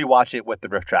will rewatch it with the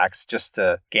riff tracks just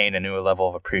to gain a new level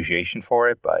of appreciation for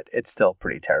it, but it's still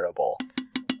pretty terrible.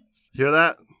 Hear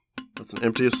that? That's an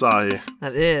empty Asahi.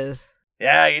 That is.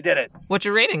 Yeah, you did it. What's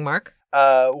your rating, Mark?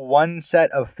 1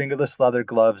 set of fingerless leather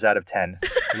gloves out of 10.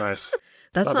 Nice.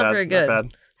 That's not bad, very good. Not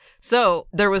bad. So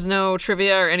there was no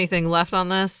trivia or anything left on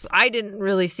this. I didn't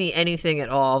really see anything at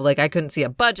all. Like I couldn't see a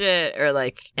budget or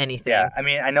like anything. Yeah, I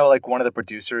mean, I know like one of the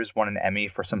producers won an Emmy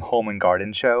for some home and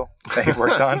garden show that he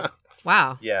worked on.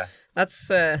 Wow. Yeah.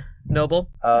 That's noble.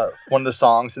 One of the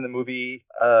songs in the movie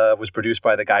was produced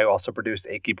by the guy who also produced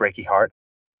Achy Breaky Heart.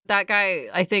 That guy,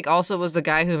 I think, also was the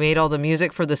guy who made all the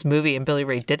music for this movie, and Billy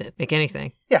Ray didn't make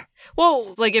anything. Yeah.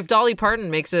 Well, like, if Dolly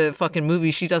Parton makes a fucking movie,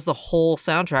 she does the whole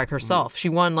soundtrack herself. She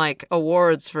won, like,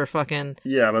 awards for fucking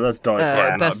Yeah, but that's Dolly Parton,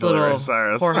 not Best Billy Little Ray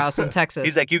Cyrus. Whorehouse in Texas.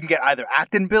 He's like, you can get either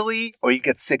acting Billy or you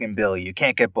get singing Billy. You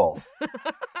can't get both.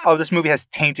 Oh, this movie has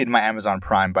tainted my Amazon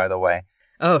Prime, by the way.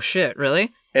 Oh, shit,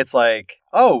 really? It's like,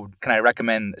 oh, can I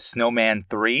recommend Snowman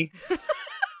 3?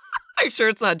 Are you sure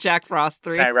it's not Jack Frost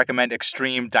 3? Can I recommend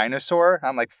Extreme Dinosaur?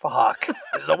 I'm like, fuck.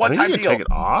 This is a I think one-time you can deal. take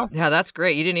it off. Yeah, that's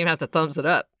great. You didn't even have to thumbs it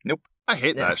up. Nope. I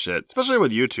hate Yeah. that shit, especially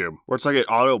with YouTube, where it's like it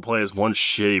auto plays one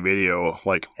shitty video.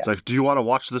 Like it's like, do you want to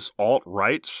watch this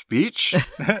alt-right speech?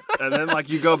 And then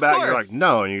like you go back, and you're course. like,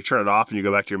 no, and you turn it off, and you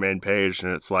go back to your main page,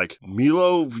 and it's like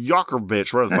Milo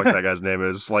Jokovic, whatever the fuck that guy's name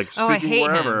is, like Oh, I speaking hate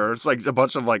wherever. him. It's like a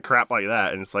bunch of like crap like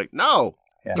that, and it's like, no,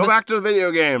 Yeah. go back to the video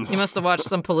games. You must have watched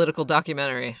some political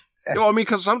documentary. Well, I mean,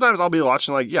 because sometimes I'll be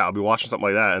watching I'll be watching something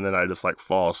like that, and then I just like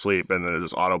fall asleep, and then it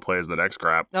just auto plays the next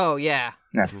crap. Oh, yeah.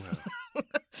 Yeah.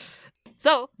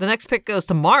 So, the next pick goes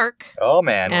to Mark. Oh,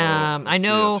 man. I Let's see,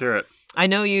 know let's hear it. I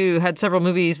know you had several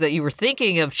movies that you were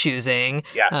thinking of choosing.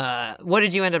 Yes. What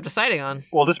did you end up deciding on?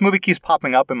 Well, this movie keeps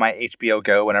popping up in my HBO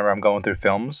Go whenever I'm going through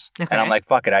films. Okay. And I'm like,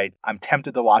 fuck it. I'm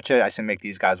tempted to watch it. I should make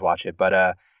these guys watch it.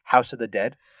 But House of the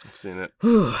Dead. I've seen it.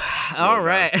 Whew. All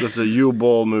right. It's a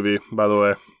U-Bowl movie, by the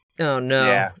way. Oh, no.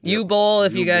 Yeah. U-Bowl,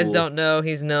 if you guys U-Bowl. don't know,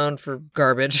 he's known for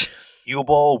garbage.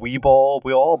 U-Bowl, We-Bowl,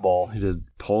 We All Bowl. He did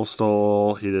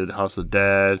Postal. He did House of the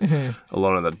Dead. Mm-hmm.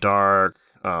 Alone in the Dark.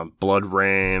 Blood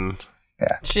Rain.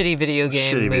 Shitty video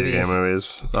game Shitty movies. video game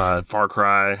movies. Far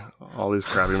Cry. All these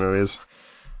crappy movies.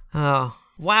 Oh,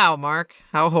 wow, Mark.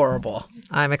 How horrible.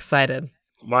 I'm excited.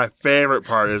 My favorite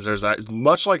part is there's that,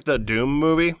 much like the Doom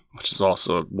movie, which is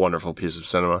also a wonderful piece of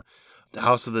cinema,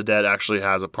 House of the Dead actually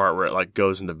has a part where it like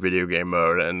goes into video game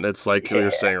mode, and it's like you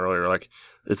were saying earlier, like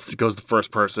it goes to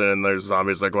first person, and there's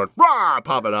zombies like going rah,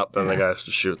 popping up, and the guy has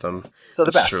to shoot them. So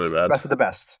the best, really bad. best of the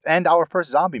best, and our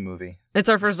first zombie movie. It's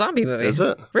our first zombie movie. Is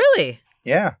it? Really?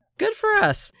 Yeah, Good for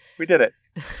us. we did it.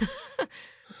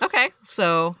 Okay,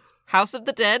 so House of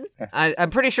the Dead.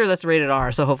 I'm pretty sure that's rated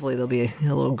R, so hopefully there'll be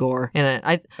a little gore in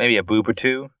it. Maybe a boob or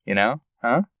two, you know?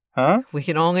 Huh? We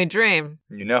can only dream.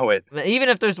 You know it. Even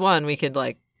if there's one, we could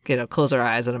close our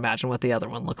eyes and imagine what the other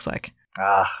one looks like.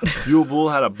 Buell Bull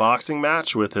had a boxing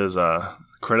match with his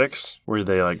critics where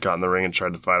they like got in the ring and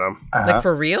tried to fight him. Like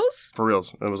for reals? For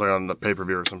reals. It was like on the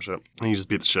pay-per-view or some shit. And he just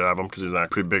beat the shit out of him because he's a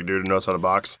pretty big dude who knows how to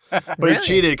box. But Really? he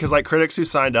cheated because like critics who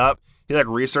signed up, he like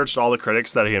researched all the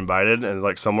critics that he invited, and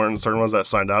like somewhere in certain ones that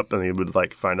signed up, and he would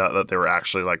like find out that they were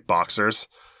actually like boxers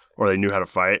or they knew how to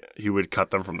fight. He would cut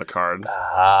them from the cards.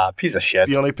 Piece of shit.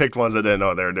 He only picked ones that didn't know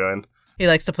what they were doing. He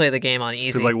likes to play the game on easy.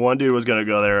 Because like one dude was gonna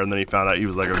go there, and then he found out he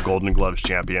was like a Golden Gloves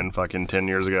champion fucking 10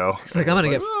 years ago. He's like, I'm gonna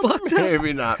get fucked up.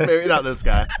 Maybe not this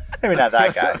guy. Maybe not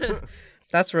that guy.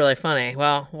 That's really funny.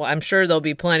 Well, I'm sure there'll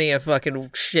be plenty of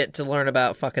fucking shit to learn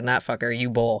about fucking that fucker, you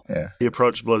bull. Yeah. He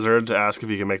approached Blizzard to ask if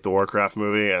he could make the Warcraft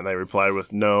movie, and they replied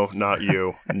with, "No, not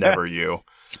you, never you."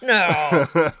 No.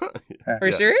 Are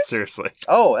you serious? Seriously.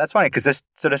 Oh, that's funny because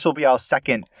this will be our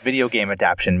second video game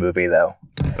adaptation movie, though.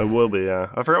 It will be, yeah.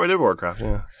 I forgot we did Warcraft,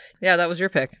 yeah. Yeah, that was your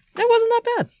pick. That wasn't that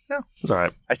bad. No, It's all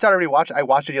right. I started rewatching. I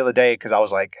watched it the other day because I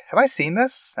was like, "Have I seen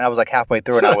this?" And I was like halfway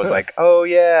through, and I was like, "Oh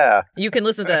yeah." You can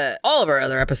listen to all of our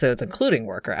other episodes, including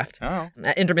Warcraft, Oh.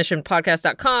 at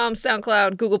intermissionpodcast.com,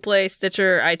 SoundCloud, Google Play,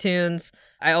 Stitcher, iTunes.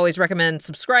 I always recommend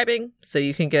subscribing so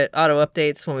you can get auto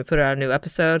updates when we put out a new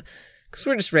episode. Because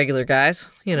we're just regular guys,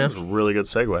 you know. That was a really good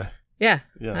segue. Yeah,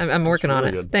 Yeah, I'm working that's on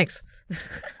really it. good. Thanks.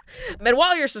 And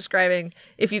while you're subscribing,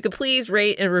 if you could please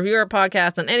rate and review our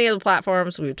podcast on any of the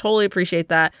platforms, we would totally appreciate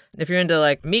that. If you're into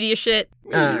like media shit,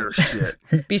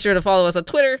 Shit. be sure to follow us on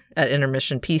Twitter at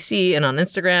IntermissionPC and on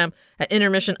Instagram at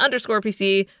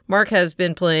intermission_PC. Mark has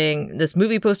been playing this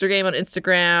movie poster game on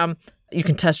Instagram. You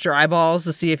can test your eyeballs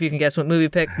to see if you can guess what movie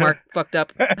pick Mark fucked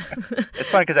up. It's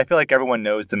funny because I feel like everyone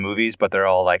knows the movies, but they're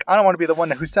all like, "I don't want to be the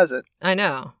one who says it." I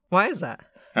know. Why is that?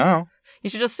 Oh, You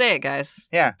should just say it, guys.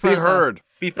 yeah. Be heard.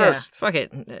 Be Yeah, first. fuck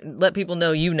it. Let people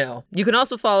know you know. You can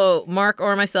also follow Mark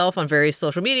or myself on various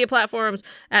social media platforms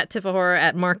at Tiffahorror,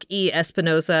 at Mark E.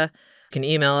 Espinosa. You can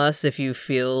email us if you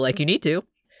feel like you need to.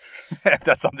 If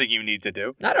that's something you need to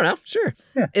do. I don't know. Sure.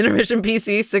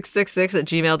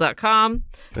 IntermissionPC666@gmail.com.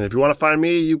 And if you want to find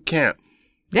me, you can't.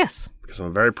 Yes. Because I'm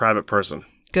a very private person.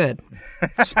 Good.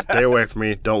 Stay away from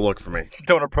me. Don't look for me.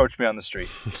 Don't approach me on the street.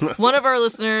 One of our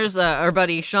listeners, our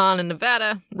buddy Sean in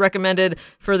Nevada, recommended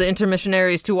for the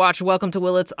intermissionaries to watch Welcome to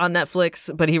Willits on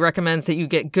Netflix, but he recommends that you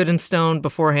get Good and Stoned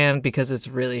beforehand because it's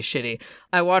really shitty.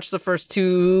 I watched the first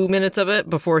 2 minutes of it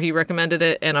before he recommended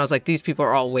it, and I was like, these people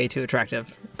are all way too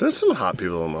attractive. There's some hot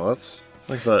people in Willits.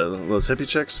 Like those hippie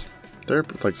chicks. They're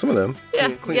like some of them. Yeah,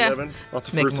 Clean yeah. living. Lots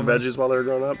of Make fruits and them- veggies while they were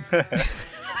growing up.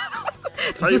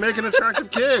 That's how you make an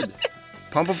attractive kid.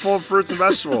 Pump them full of fruits and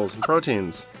vegetables and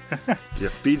proteins. If you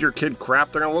feed your kid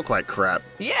crap, they're going to look like crap.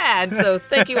 Yeah, and so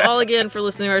thank you all again for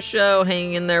listening to our show,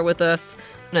 hanging in there with us,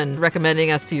 and recommending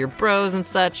us to your bros and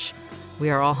such. We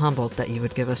are all humbled that you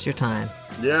would give us your time.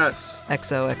 Yes.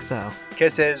 XOXO.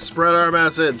 Kisses. Spread our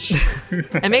message.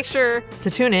 And make sure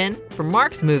to tune in for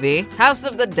Mark's movie, House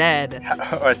of the Dead.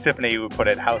 Or as Tiffany would put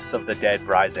it, House of the Dead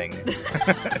Rising.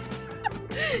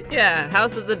 Yeah,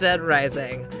 House of the Dead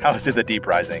Rising. House of the Deep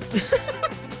Rising.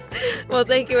 Well,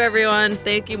 thank you, everyone.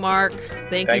 Thank you, Mark.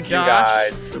 Thank you, Thank you, Josh.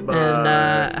 guys. Goodbye.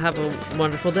 And have a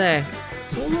wonderful day.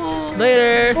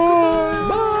 Later.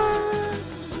 Bye.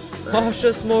 Wash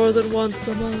us more than once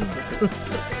a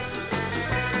month.